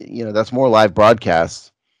broadcast. That's more live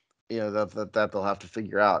broadcasts. That they'll have to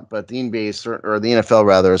figure out. But the NBA or the NFL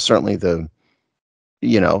rather is certainly the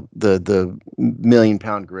 $1 million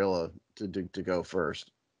gorilla to go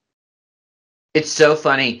first. It's so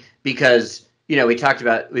funny because we've talked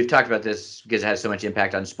about this because it has so much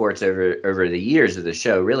impact on sports over the years of the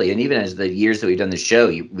show, really, and even as the years that we've done the show,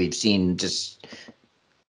 we've seen just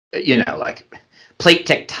like plate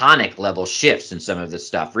tectonic level shifts in some of this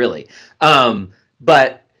stuff, really.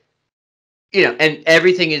 But and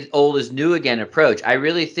everything is old is new again approach. I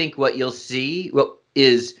really think what you'll see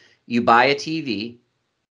is you buy a TV,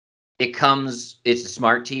 it's a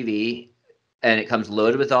smart TV, and it comes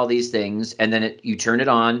loaded with all these things, and then you turn it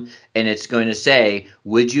on, and it's going to say,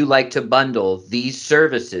 would you like to bundle these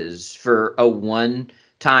services for a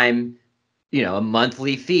one-time, a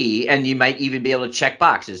monthly fee? And you might even be able to check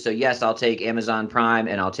boxes. So yes, I'll take Amazon Prime,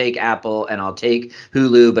 and I'll take Apple, and I'll take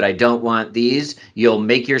Hulu, but I don't want these. You'll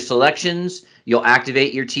make your selections, you'll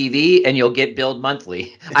activate your TV, and you'll get billed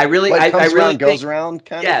monthly. I really around, think, goes around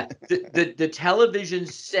kind of. The television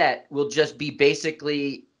set will just be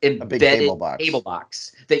basically embedded a big cable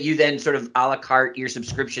box that you then sort of a la carte your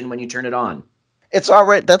subscription when you turn it on. It's all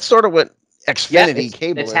right. That's sort of what Xfinity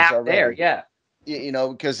cable is already. There, yeah.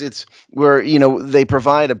 Because it's where they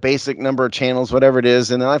provide a basic number of channels, whatever it is,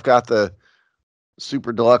 and then I've got the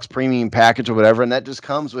super deluxe premium package or whatever, and that just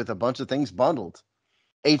comes with a bunch of things bundled.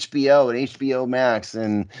 HBO and HBO Max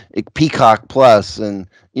and Peacock Plus and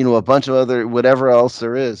a bunch of other whatever else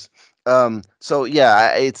there is. So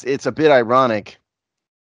yeah, it's a bit ironic,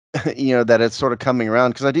 that it's sort of coming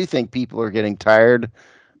around, because I do think people are getting tired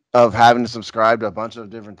of having to subscribe to a bunch of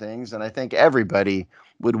different things, and I think everybody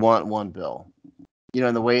would want one bill.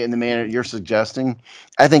 In the manner you're suggesting.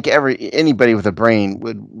 I think anybody with a brain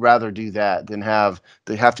would rather do that than have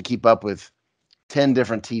to keep up with 10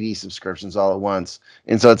 different TV subscriptions all at once.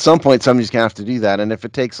 And so at some point, somebody's going to have to do that. And if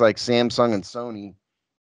it takes like Samsung and Sony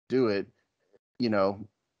do it,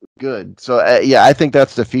 good. So I think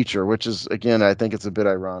that's the future, which is, again, I think it's a bit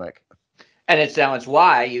ironic. And it's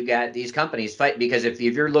why you got these companies fight, because if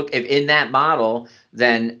in that model,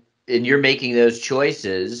 then and you're making those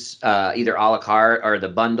choices, either a la carte or the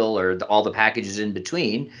bundle or all the packages in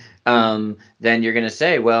between, then you're going to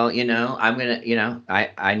say, well, I'm going to,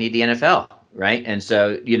 I need the NFL. Right. And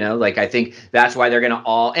so, I think that's why they're going to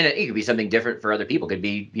and it could be something different for other people. It could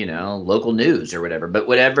be, local news or whatever. But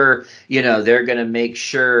whatever, they're going to make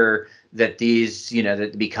sure that these,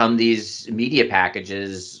 that become these media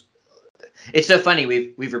packages. It's so funny.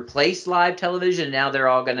 We've replaced live television. And now they're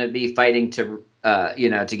all going to be fighting to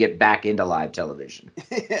get back into live television.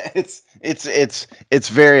 It's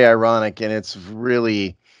very ironic, and it's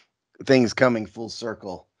really things coming full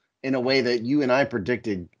circle in a way that you and I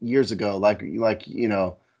predicted years ago. Like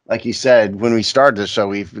you said, when we started the show,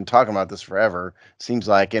 we've been talking about this forever, seems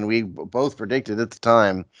like, and we both predicted at the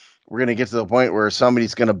time we're going to get to the point where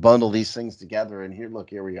somebody's going to bundle these things together, and here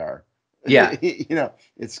we are. Yeah.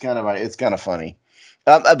 It's kind of funny.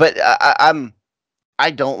 But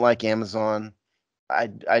I don't like Amazon.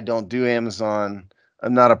 I don't do Amazon.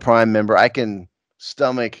 I'm not a Prime member. I can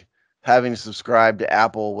stomach having to subscribe to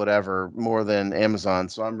Apple, whatever, more than Amazon.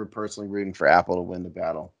 So I'm personally rooting for Apple to win the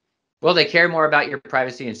battle. Well, they care more about your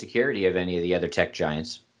privacy and security of any of the other tech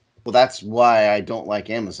giants. Well, that's why I don't like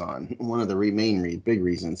Amazon. One of the big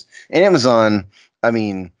reasons. And Amazon,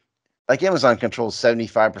 Amazon controls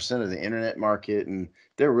 75% of the internet market, and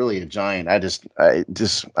they're really a giant. I just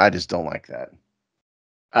don't like that.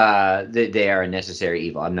 They are a necessary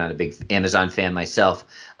evil. I'm not a big Amazon fan myself.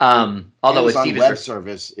 Although Amazon Web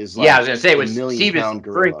Service is I was going to say what Steve is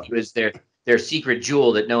referring to is their secret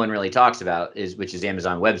jewel that no one really talks about which is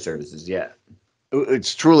Amazon Web Services. Yeah,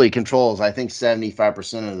 it's truly controls, I think,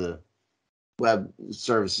 75% of the web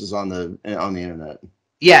services on the internet.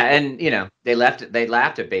 Yeah, and they laughed at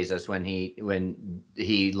Bezos when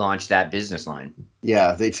he launched that business line.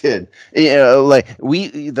 Yeah, they did. The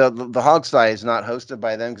Hogsty is not hosted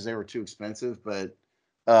by them because they were too expensive. But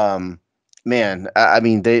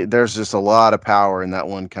there's just a lot of power in that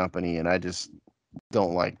one company, and I just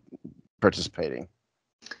don't like participating.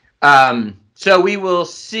 So we will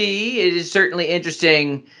see. It is certainly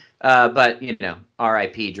interesting. But RIP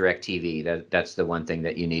DirecTV. That's the one thing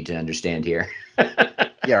that you need to understand here.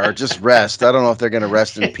 Yeah, or just rest. I don't know if they're going to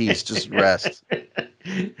rest in peace. Just rest.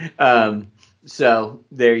 So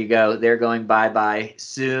there you go. They're going bye-bye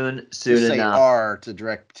soon enough. Say R to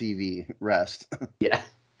DirecTV. Rest. Yeah.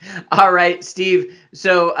 All right, Steve.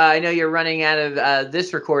 So I know you're running out of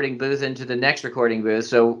this recording booth into the next recording booth.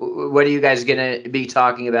 So what are you guys going to be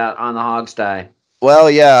talking about on the Hogsty?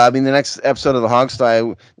 Well, yeah, the next episode of the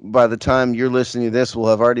Hogsty, by the time you're listening to this, will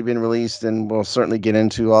have already been released, and we'll certainly get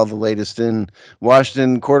into all the latest in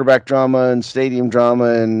Washington quarterback drama and stadium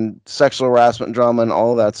drama and sexual harassment drama and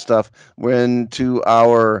all of that stuff. We're into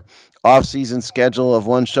our off-season schedule of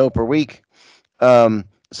one show per week.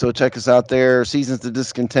 So check us out there. Seasons of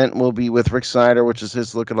Discontent will be with Rick Snyder, which is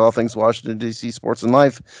his look at all things Washington, D.C. sports and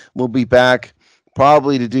life. We'll be back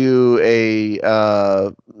probably to do a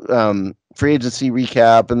free agency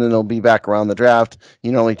recap, and then they'll be back around the draft.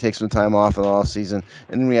 You know, only take some time off in the off season,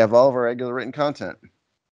 and then we have all of our regular written content.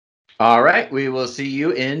 All right. We will see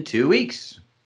you in 2 weeks.